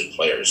gonna be a good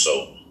player.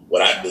 So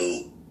what I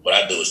do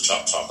is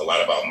talk a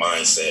lot about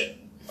mindset,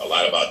 a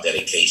lot about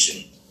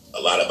dedication, a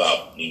lot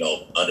about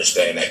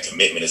understanding that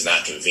commitment is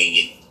not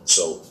convenient.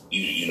 So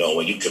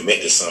when you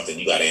commit to something,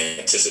 you got to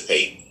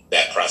anticipate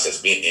that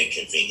process being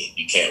inconvenient.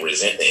 You can't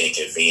resent the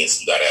inconvenience.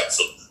 You got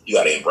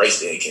to embrace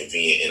the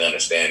inconvenient and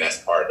understand that's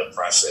part of the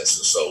process.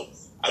 And so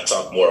I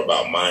talk more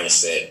about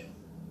mindset,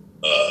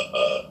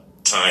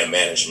 time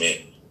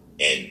management,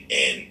 and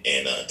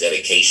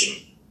dedication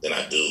than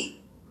I do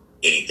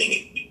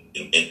anything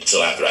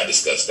until after I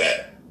discuss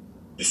that.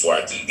 Before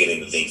I get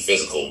into things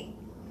physical,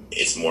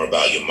 it's more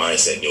about your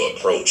mindset and your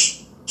approach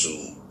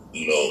to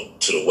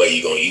the way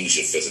you're going to use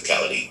your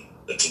physicality,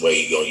 to the way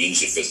you're going to use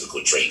your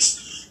physical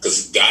traits.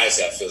 Because guys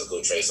have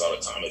physical traits all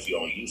the time. If you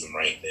don't use them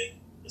right, then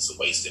it's a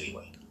waste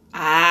anyway.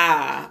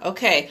 Ah,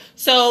 okay.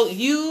 So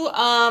you're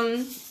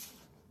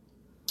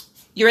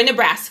in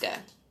Nebraska.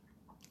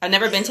 I've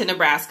never been to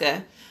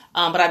Nebraska,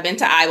 but I've been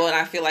to Iowa, and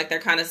I feel like they're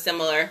kind of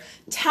similar.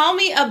 Tell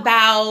me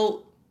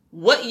about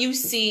what you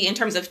see in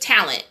terms of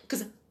talent,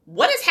 because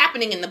what is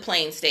happening in the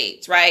Plain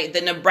States, right? The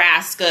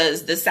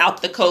Nebraskas, the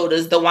South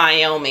Dakotas, the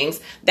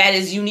Wyomings, that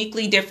is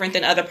uniquely different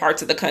than other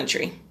parts of the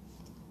country.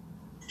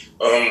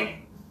 I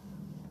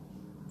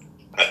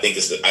think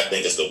it's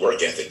the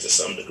work ethic to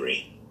some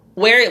degree.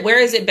 Where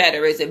is it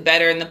better? Is it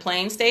better in the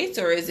Plain States,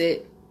 or is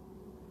it?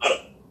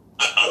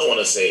 I don't want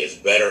to say it's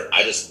better.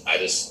 I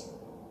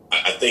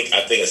think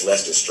it's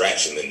less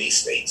distraction than these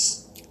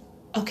states.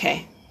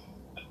 Okay.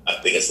 I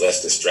think it's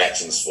less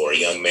distractions for a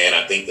young man.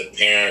 I think the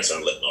parents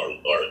are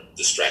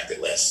distracted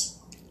less.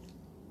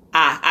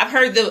 I've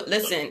heard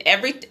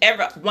every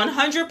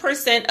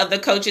 100% of the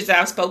coaches that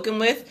I've spoken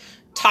with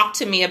talk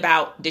to me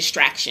about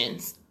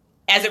distractions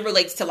as it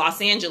relates to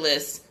Los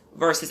Angeles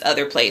versus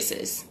other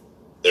places.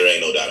 There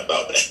ain't no doubt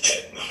about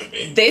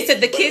that. They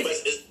said the kids.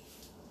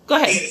 Go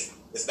ahead.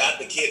 It's not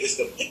the kid.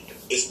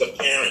 It's the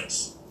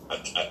parents.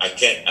 I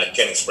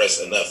can't express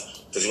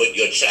enough, because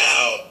your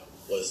child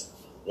was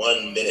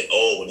 1 minute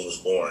old when he was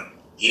born.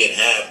 He didn't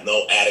have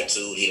no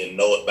attitude. He didn't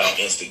know about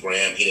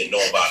Instagram. He didn't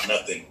know about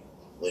nothing.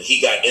 When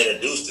he got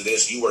introduced to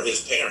this, you were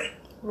his parent.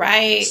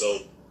 Right.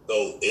 So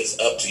it's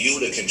up to you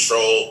to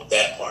control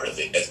that part of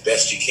it as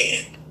best you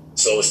can.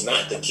 So it's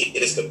not the kid,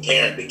 it's the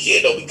parent. The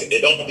kid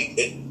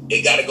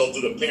it got to go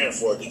through the parent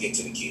for it to get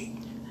to the kid.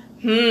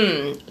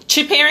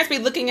 Should parents be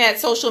looking at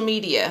social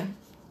media?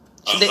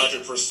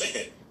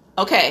 100%.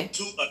 Okay.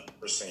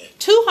 200%.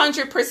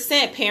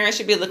 200% parents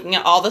should be looking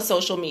at all the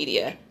social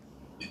media.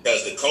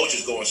 Because the coach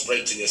is going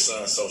straight to your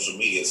son's social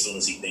media as soon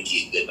as he thinks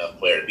he's a good enough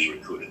player to be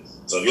recruited.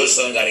 So if your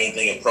son got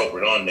anything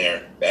appropriate on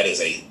there, that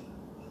is a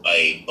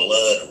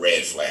blood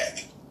red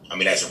flag. I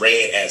mean, as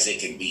red as it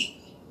can be.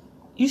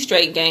 You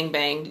straight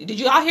gangbang. Did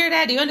you all hear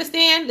that? Do you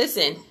understand?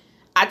 Listen,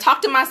 I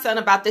talk to my son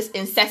about this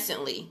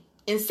incessantly,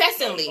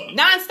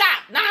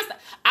 nonstop.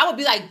 I would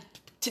be like,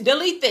 to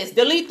delete this.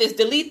 I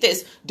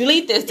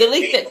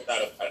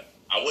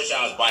wish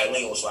I was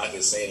bilingual so I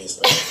could say it in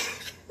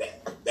Spanish.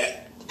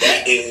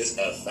 That is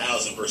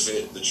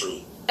 1,000% the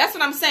truth. That's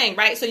what I'm saying,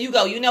 right? So you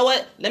go, you know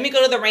what? Let me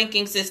go to the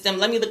ranking system.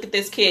 Let me look at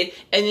this kid.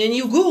 And then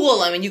you Google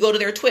them and you go to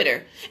their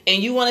Twitter.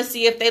 And you want to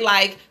see if they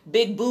like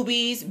big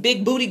boobies,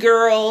 big booty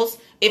girls,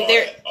 if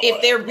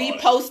they're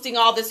reposting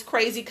all this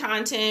crazy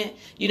content,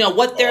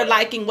 what they're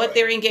liking, what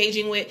they're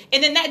engaging with.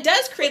 And then that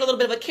does create a little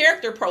bit of a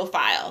character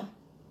profile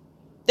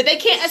that they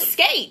can't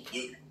escape.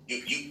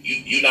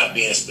 you're not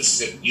being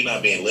specific. You're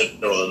not being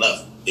literal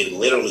enough. It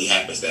literally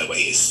happens that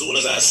way. As soon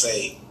as I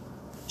say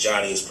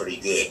Johnny is pretty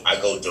good,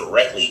 I go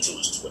directly to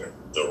his Twitter,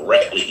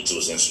 directly to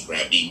his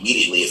Instagram,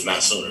 immediately, if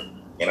not sooner.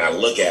 And I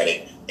look at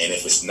it, and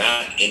if it's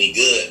not any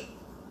good,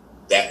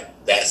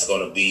 that's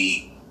going to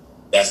be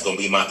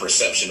my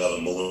perception of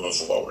it moving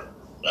forward.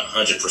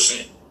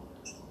 100%.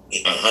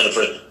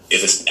 100%.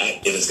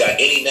 If it's got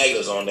any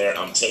negatives on there,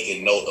 I'm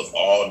taking note of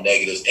all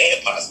negatives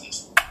and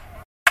positives.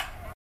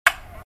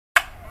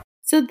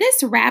 So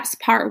this wraps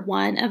part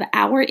 1 of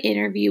our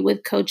interview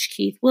with Coach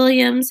Keith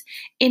Williams.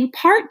 In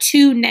part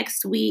 2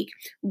 next week,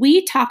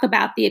 we talk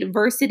about the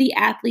adversity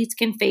athletes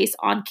can face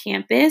on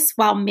campus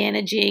while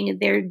managing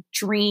their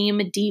dream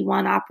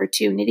D1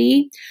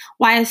 opportunity,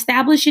 why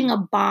establishing a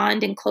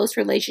bond and close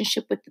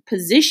relationship with the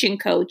position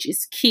coach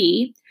is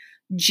key,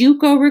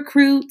 JUCO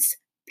recruits,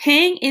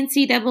 paying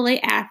NCAA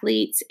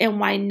athletes, and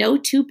why no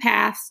two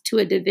paths to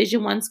a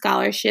Division I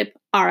scholarship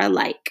are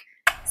alike.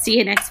 See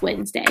you next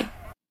Wednesday.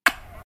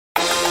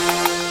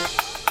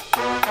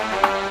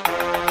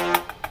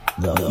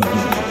 The